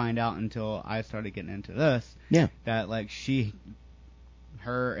 I didn't find out until I started getting into this that, like,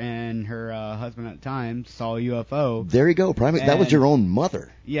 her and her husband at the time saw a UFO. There you go. That was your own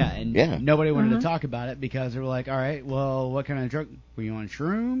mother. Yeah, and nobody wanted to talk about it because they were like, all right, well, what kind of drug? Were you on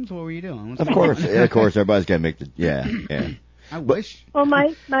shrooms? What were you doing? Of course, everybody's got to make the, I wish. Well,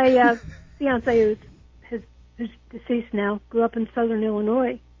 my fiance, who's deceased now, grew up in southern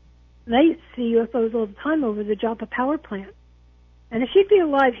Illinois. And they used to see UFOs all the time over the Joppa power plant. And if he'd be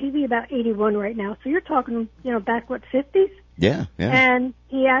alive, he'd be about 81 right now. So you're talking, back, 50s? Yeah. And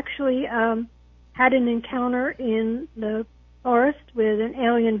he actually had an encounter in the forest with an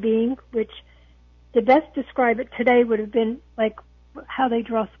alien being, which to best describe it today would have been like how they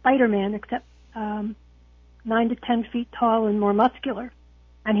draw Spider-Man, except 9 to 10 feet tall and more muscular.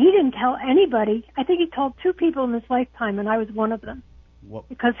 And he didn't tell anybody. I think he told 2 people in his lifetime, and I was one of them. What?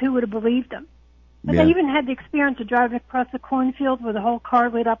 Because who would have believed him? But Yeah. they even had the experience of driving across the cornfield with the whole car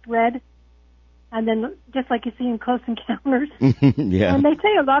lit up red, and then just like you see in Close Encounters. Yeah. And they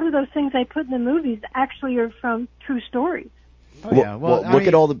say a lot of those things they put in the movies actually are from true stories. Oh, yeah. Well, I look mean,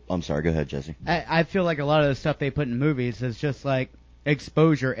 at all the. I'm sorry. Go ahead, Jesse. I feel like a lot of the stuff they put in movies is just like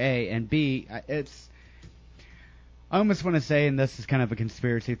exposure, A, and B, it's. I almost want to say, and this is kind of a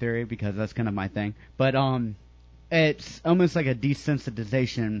conspiracy theory because that's kind of my thing, but it's almost like a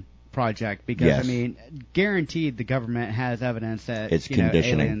desensitization project because Yes. I mean, guaranteed the government has evidence that It's you know,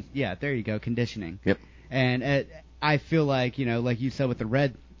 conditioning. aliens. Yeah, there you go, conditioning. Yep. And I feel like like you said with the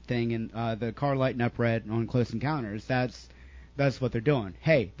red thing and the car lighting up red on Close Encounters, that's what they're doing.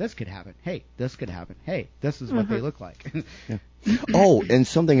 Hey, this could happen. Hey, this could happen. Hey, this is what they look like. Oh, and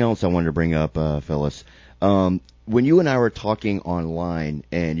something else I wanted to bring up, Phyllis. When you and I were talking online,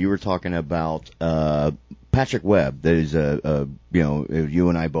 and you were talking about Patrick Webb, that is you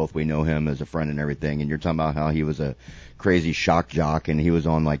and I both, we know him as a friend and everything, and you're talking about how he was a crazy shock jock, and he was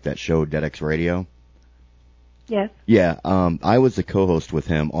on like that show Dead X Radio. Yes. Yeah, I was the co-host with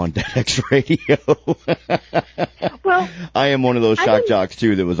him on Dead X Radio. Well, I am one of those I shock didn't- jocks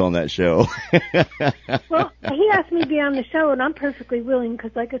too that was on that show. well, he asked me to be on the show, and I'm perfectly willing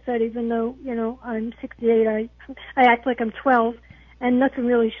because, like I said, even though I'm 68, I act like I'm 12, and nothing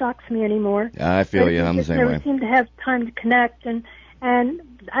really shocks me anymore. I feel But you. we I'm the just same never way. seem to have time to connect, and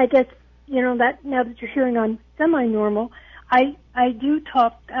I guess that now that you're hearing on semi-normal, I do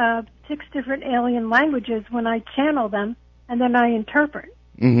talk 6 different alien languages when I channel them, and then I interpret.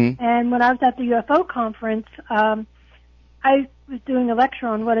 Mm-hmm. And when I was at the UFO conference, I was doing a lecture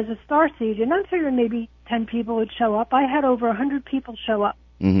on what is a starseed, and I'm figuring maybe 10 people would show up. I had over 100 people show up.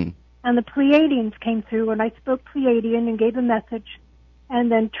 Mm-hmm. And the Pleiadians came through, and I spoke Pleiadian and gave a message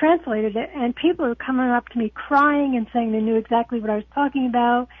and then translated it. And people were coming up to me crying and saying they knew exactly what I was talking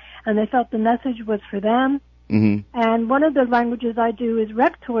about, and they felt the message was for them. Mm-hmm. And one of the languages I do is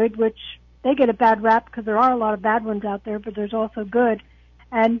Reptoid, which they get a bad rap because there are a lot of bad ones out there, but there's also good.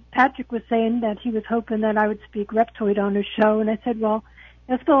 And Patrick was saying that he was hoping that I would speak Reptoid on his show, and I said, well,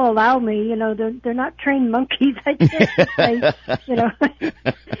 they'll still allow me. They're not trained monkeys. I can't,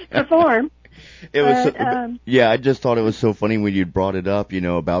 perform. It was, But, yeah, I just thought it was so funny when you brought it up,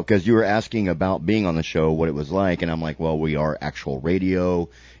 about, because you were asking about being on the show, what it was like, and I'm like, well, we are actual radio,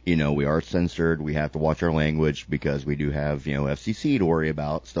 we are censored, we have to watch our language because we do have, FCC to worry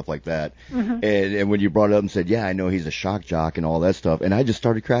about, stuff like that. Mm-hmm. And when you brought it up and said, yeah, I know he's a shock jock and all that stuff, and I just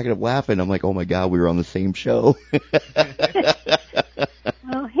started cracking up laughing. I'm like, oh my God, we were on the same show.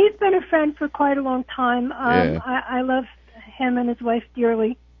 Well, he's been a friend for quite a long time. Yeah. I love him and his wife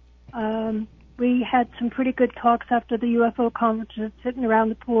dearly. We had some pretty good talks after the UFO conference, sitting around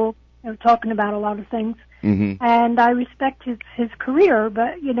the pool, talking about a lot of things. Mm-hmm. And I respect his career,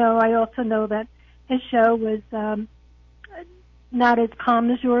 but I also know that his show was not as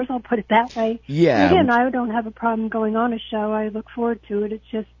calm as yours. I'll put it that way. Yeah. And again, I don't have a problem going on a show. I look forward to it. It's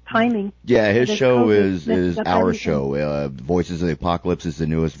just timing. Yeah, his This show COVID is messed up our everything. show. Voices of the Apocalypse is the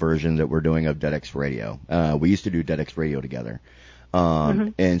newest version that we're doing of Dead X Radio. We used to do Dead X Radio together.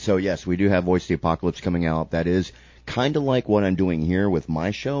 And so, yes, we do have Voice of the Apocalypse coming out. That is kind of like what I'm doing here with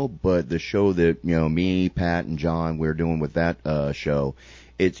my show, but the show that, me, Pat, and John, we're doing with that show,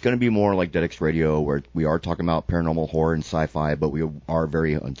 it's going to be more like Dead X Radio, where we are talking about paranormal horror and sci-fi, but we are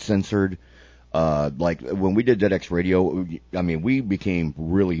very uncensored. Like when we did Dead X Radio, I mean, we became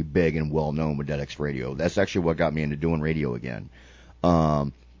really big and well known with Dead X Radio. That's actually what got me into doing radio again.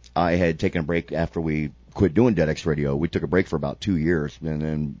 I had taken a break after we quit doing Dead X Radio. We took a break for about 2 years, and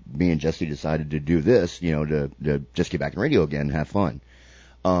then me and Jesse decided to do this, to just get back in radio again and have fun.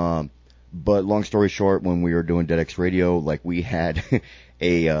 But long story short, when we were doing Dead X Radio, like we had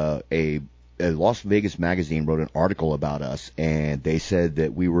a Las Vegas magazine wrote an article about us, and they said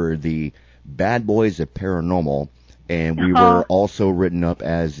that we were the bad boys of paranormal, and we were also written up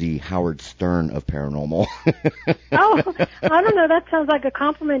as the Howard Stern of paranormal. Oh, I don't know. That sounds like a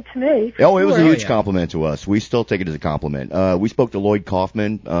compliment to me. Oh, it was a Sure. huge compliment to us. We still take it as a compliment. We spoke to Lloyd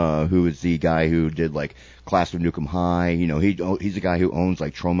Kaufman, who is the guy who did like Class of Nukem High. He's the guy who owns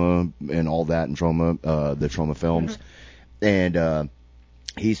like Trauma and all that, and the Trauma films. Mm-hmm. And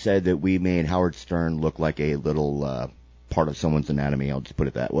he said that we made Howard Stern look like a little part of someone's anatomy. I'll just put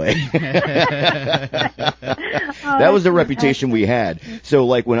it that way. That was the reputation we had. So,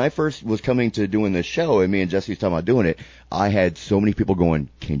 like, when I first was coming to doing this show, and me and Jesse was talking about doing it, I had so many people going,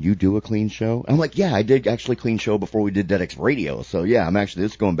 "Can you do a clean show?" I'm like, "Yeah, I did actually clean show before we did DeadX Radio." So, yeah, this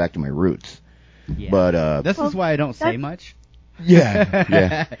is going back to my roots. Yeah. But this is why I don't say much.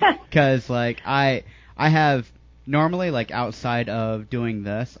 Yeah. Because, like, I have normally, like, outside of doing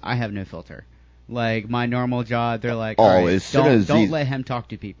this, I have no filter. Like, my normal job, they're like, all right, don't let him talk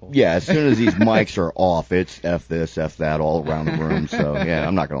to people. Yeah, as soon as these mics are off, it's F this, F that all around the room. So, yeah,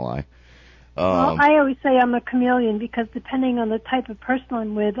 I'm not going to lie. Well, I always say I'm a chameleon because depending on the type of person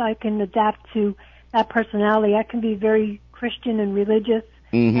I'm with, I can adapt to that personality. I can be very Christian and religious.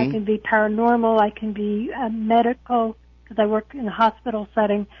 Mm-hmm. I can be paranormal. I can be medical because I work in a hospital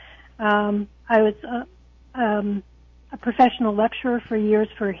setting. I was a professional lecturer for years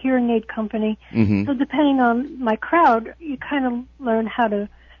for a hearing aid company. Mm-hmm. So depending on my crowd, you kind of learn how to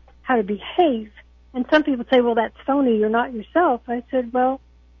behave. And some people say, well, that's phony. You're not yourself. I said, well,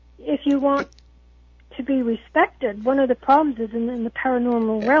 if you want to be respected, one of the problems is in the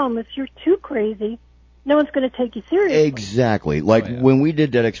paranormal realm, if you're too crazy, no one's going to take you seriously. Exactly. Like when we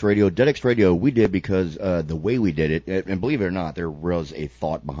did DeadX Radio we did because the way we did it, and believe it or not, there was a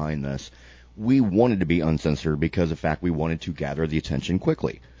thought behind this. We wanted to be uncensored because, in fact, we wanted to gather the attention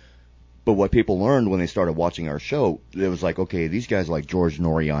quickly. But what people learned when they started watching our show, it was like, okay, these guys are like George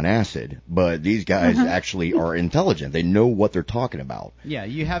Norrie on acid, but these guys actually are intelligent. They know what they're talking about. Yeah,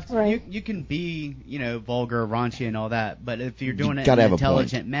 you have to, you can be, vulgar, raunchy, and all that, but if you're doing it in an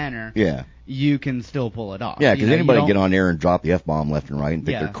intelligent manner, you can still pull it off. Yeah, because anybody get on air and drop the F-bomb left and right and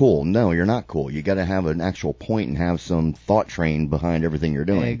think they're cool. No, you're not cool. You got to have an actual point and have some thought train behind everything you're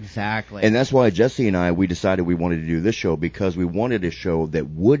doing. Exactly. And that's why Jesse and we decided we wanted to do this show because we wanted a show that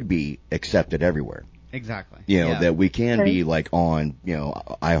would be accepted everywhere. Exactly. That we can be like on,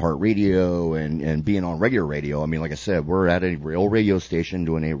 iHeartRadio and being on regular radio. I mean, like I said, we're at a real radio station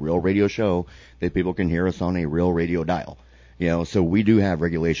doing a real radio show that people can hear us on a real radio dial. So we do have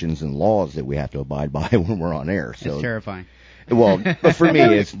regulations and laws that we have to abide by when we're on air. So it's terrifying. Well, but for me,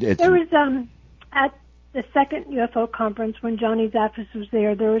 it's. There was at the second UFO conference when Johnny Zaffis was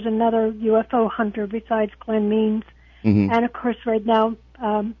there was another UFO hunter besides Glenn Means, and of course right now,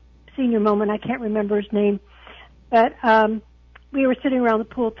 senior moment, I can't remember his name, but we were sitting around the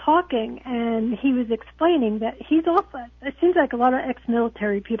pool talking, and he was explaining that he's also. It seems like a lot of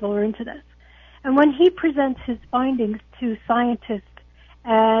ex-military people are into this. And when he presents his findings to scientists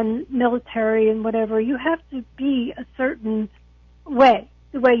and military and whatever, you have to be a certain way,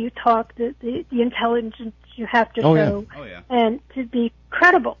 the way you talk, the intelligence you have to show, and to be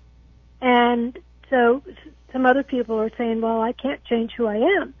credible. And so some other people are saying, well, I can't change who I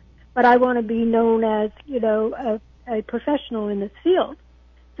am, but I want to be known as, a professional in this field.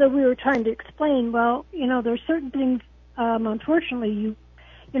 So we were trying to explain, well, there are certain things, unfortunately,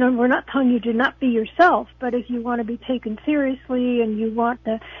 we're not telling you to not be yourself, but if you want to be taken seriously and you want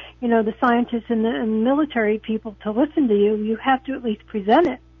the scientists and the military people to listen to you, you have to at least present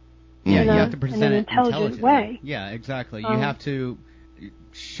it. Yeah, you have to present in an it intelligent way. Yeah, exactly. You have to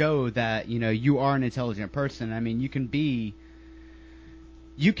show that, you are an intelligent person. I mean, you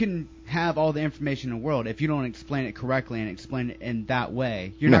can have all the information in the world. If you don't explain it correctly and explain it in that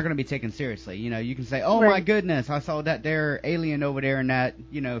way, you're not going to be taken seriously. You can say, oh my goodness, I saw that there alien over there in that,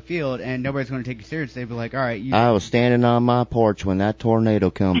 field, and nobody's going to take you seriously. They'll be like, all right. I was standing on my porch when that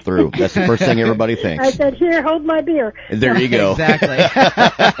tornado come through. That's the first thing everybody thinks. I said, here, hold my beer. There you go.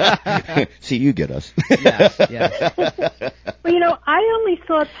 Exactly. See, you get us. Yes. Well, I only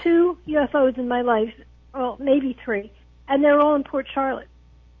saw 2 UFOs in my life, well, maybe 3, and they're all in Port Charlotte.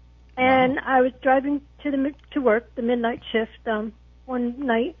 And I was driving to work, the midnight shift, one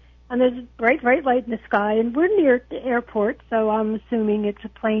night, and there's a bright light in the sky, and we're near the airport, so I'm assuming it's a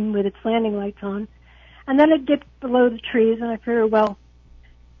plane with its landing lights on. And then it gets below the trees, and I figure, well,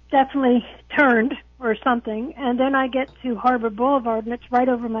 definitely turned or something. And then I get to Harbor Boulevard, and it's right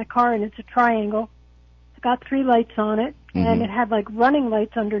over my car, and it's a triangle. It's got 3 lights on it, and it had like running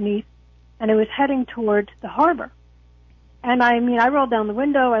lights underneath, and it was heading towards the harbor. And I rolled down the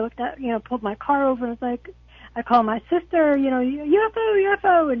window, I looked at, pulled my car over, and was like, I called my sister,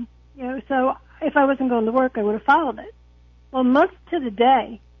 UFO, and, so if I wasn't going to work, I would have followed it. Well, months to the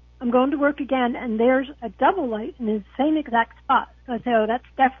day, I'm going to work again, and there's a double light in the same exact spot. So I say, oh, that's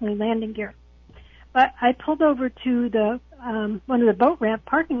definitely landing gear. But I pulled over to the, one of the boat ramp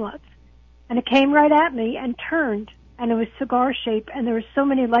parking lots, and it came right at me and turned, and it was cigar shaped, and there were so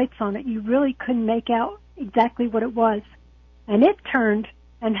many lights on it, you really couldn't make out exactly what it was. And it turned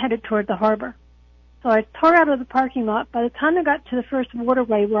and headed toward the harbor. So I tore out of the parking lot. By the time I got to the first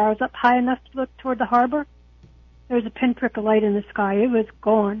waterway where I was up high enough to look toward the harbor, there was a pinprick of light in the sky. It was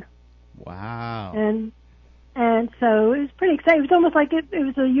gone. Wow. And so it was pretty exciting. It was almost like it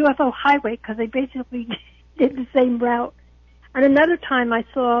was a UFO highway because they basically did the same route. And another time I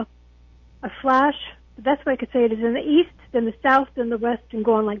saw a flash. The best way I could say it is in the east, then the south, then the west, and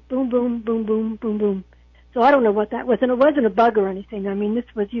going like boom, boom, boom, boom, boom, boom. So I don't know what that was. And it wasn't a bug or anything. I mean, this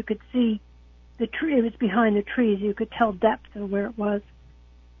was, you could see the tree. It was behind the trees. You could tell depth of where it was.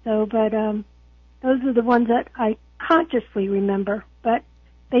 So, but those are the ones that I consciously remember. But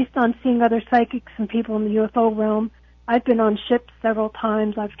based on seeing other psychics and people in the UFO realm, I've been on ships several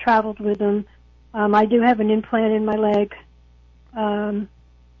times. I've traveled with them. I do have an implant in my leg. And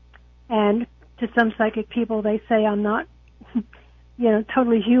to some psychic people, they say I'm not,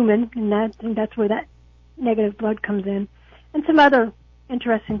 totally human, and that's where that negative blood comes in. And some other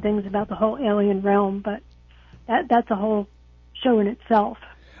interesting things about the whole alien realm, but that's a whole show in itself.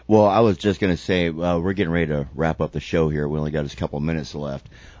 Well, I was just going to say, we're getting ready to wrap up the show here. We only got just a couple of minutes left.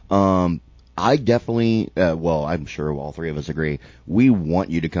 I definitely, I'm sure all three of us agree, we want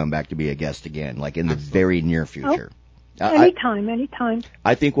you to come back to be a guest again, like in the very near future. Anytime.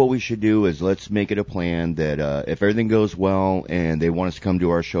 I think what we should do is let's make it a plan that if everything goes well and they want us to come do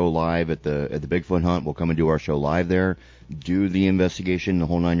our show live at the Bigfoot hunt, we'll come and do our show live there, do the investigation, the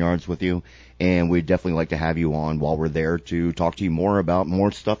whole 9 yards with you, and we'd definitely like to have you on while we're there to talk to you more about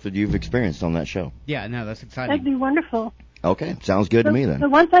more stuff that you've experienced on that show. Yeah, no, that's exciting. That'd be wonderful. Okay, sounds good to me then. So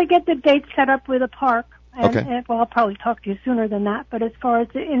once I get the date set up with a park, Okay. I'll probably talk to you sooner than that, but as far as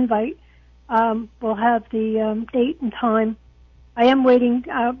the invite, we'll have the date and time. I am waiting.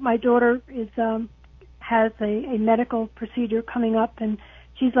 My daughter has a medical procedure coming up, and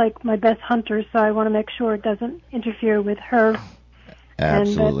she's like my best hunter, so I want to make sure it doesn't interfere with her.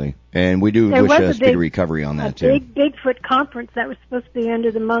 Absolutely. And we do wish a speedy recovery on that, too. Big Bigfoot conference that was supposed to be end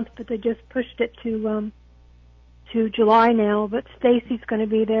of the month, but they just pushed it to July now. But Stacy's going to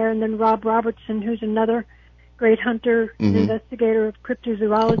be there, and then Rob Robertson, who's another great hunter, an investigator of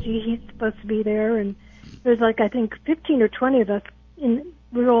cryptozoology, he's supposed to be there. And there's I think 15 or 20 of us.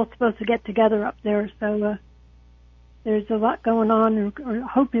 We're all supposed to get together up there. So there's a lot going on, or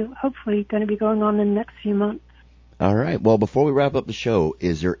hopefully going to be going on in the next few months. All right. Well, before we wrap up the show,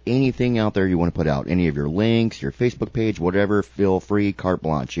 is there anything out there you want to put out? Any of your links, your Facebook page, whatever? Feel free, carte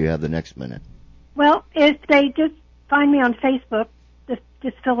blanche. You have the next minute. Well, if they just find me on Facebook,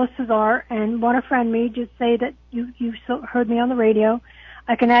 just Phyllis Cesar, and want to friend me, just say that you heard me on the radio.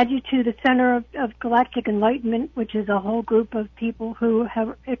 I can add you to the Center of Galactic Enlightenment, which is a whole group of people who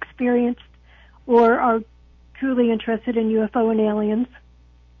have experienced or are truly interested in UFO and aliens.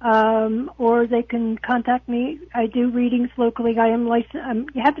 Or they can contact me. I do readings locally. I am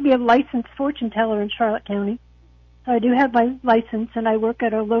licensed. You have to be a licensed fortune teller in Charlotte County. So I do have my license, and I work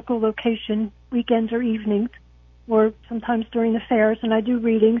at a local location weekends or evenings, or sometimes during the fairs, and I do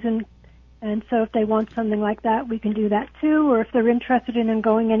readings. And so if they want something like that, we can do that too. Or if they're interested in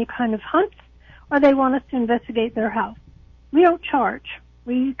going any kind of hunts, or they want us to investigate their house, we don't charge.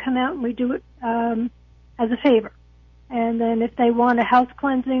 We come out and we do it as a favor. And then if they want a house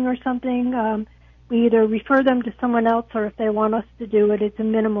cleansing or something, we either refer them to someone else, or if they want us to do it, it's a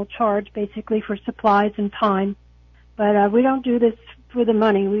minimal charge, basically, for supplies and time. But we don't do this for the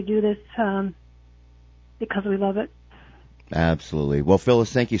money. We do this because we love it. Absolutely. Well,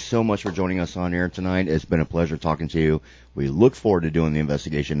 Phyllis, thank you so much for joining us on air tonight. It's been a pleasure talking to you. We look forward to doing the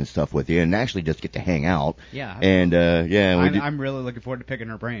investigation and stuff with you, and actually just get to hang out. Yeah. And I'm really looking forward to picking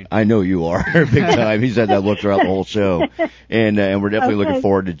her brain. I know you are, big time. He said that look throughout the whole show, and we're definitely looking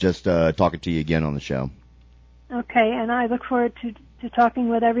forward to just talking to you again on the show. Okay, and I look forward to talking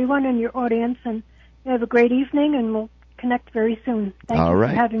with everyone in your audience, and you have a great evening, and we'll connect very soon. Thank you for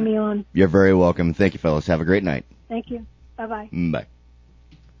having me on. You're very welcome. Thank you, Phyllis. Have a great night. Thank you. Bye-bye. Bye.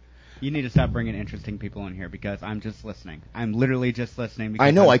 You need to stop bringing interesting people in here because I'm just listening. I'm literally just listening. Because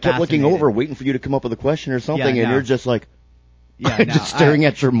I know. I'm I kept looking fascinated. over, waiting for you to come up with a question or something, and you're just like, no, just staring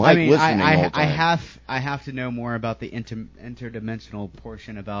at your mic, listening the whole time. I have to know more about the interdimensional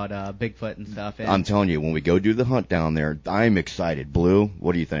portion about Bigfoot and stuff. And I'm telling you, when we go do the hunt down there, I'm excited. Blue,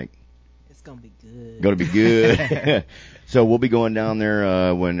 what do you think? It's gonna be good. Going to be good. So we'll be going down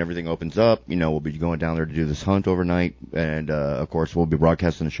there when everything opens up. We'll be going down there to do this hunt overnight, and of course we'll be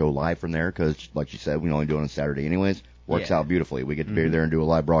broadcasting the show live from there because, like you said, we only do it on Saturday anyways. Works out beautifully. We get to be there and do a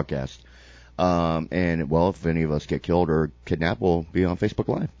live broadcast. And well, if any of us get killed or kidnapped, we'll be on Facebook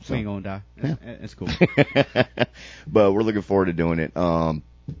Live. So. We ain't gonna die. It's cool. But we're looking forward to doing it.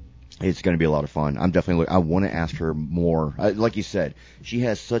 It's going to be a lot of fun. I'm definitely. I want to ask her more. Like you said, she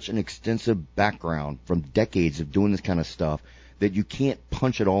has such an extensive background from decades of doing this kind of stuff that you can't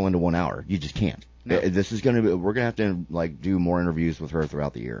punch it all into 1 hour. You just can't. No. This is going to be. We're going to have to like do more interviews with her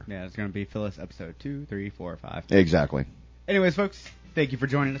throughout the year. Yeah, it's going to be Phyllis episode 2, 3, 4, 5. Exactly. Anyways, folks, thank you for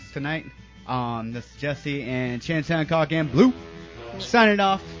joining us tonight. This is Jesse and Chance Hancock and Blue signing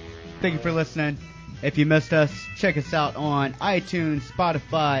off. Thank you for listening. If you missed us, check us out on iTunes,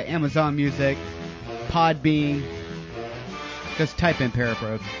 Spotify, Amazon Music, Podbean. Just type in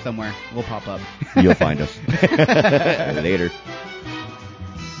Parapro somewhere. We'll pop up. You'll find us. Later.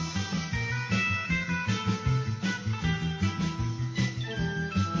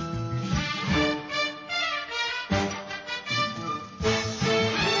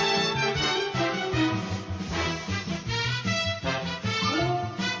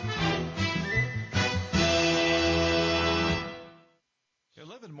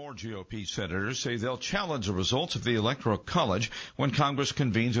 GOP senators say they'll challenge the results of the Electoral College when Congress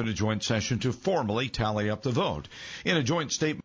convenes in a joint session to formally tally up the vote. In a joint statement,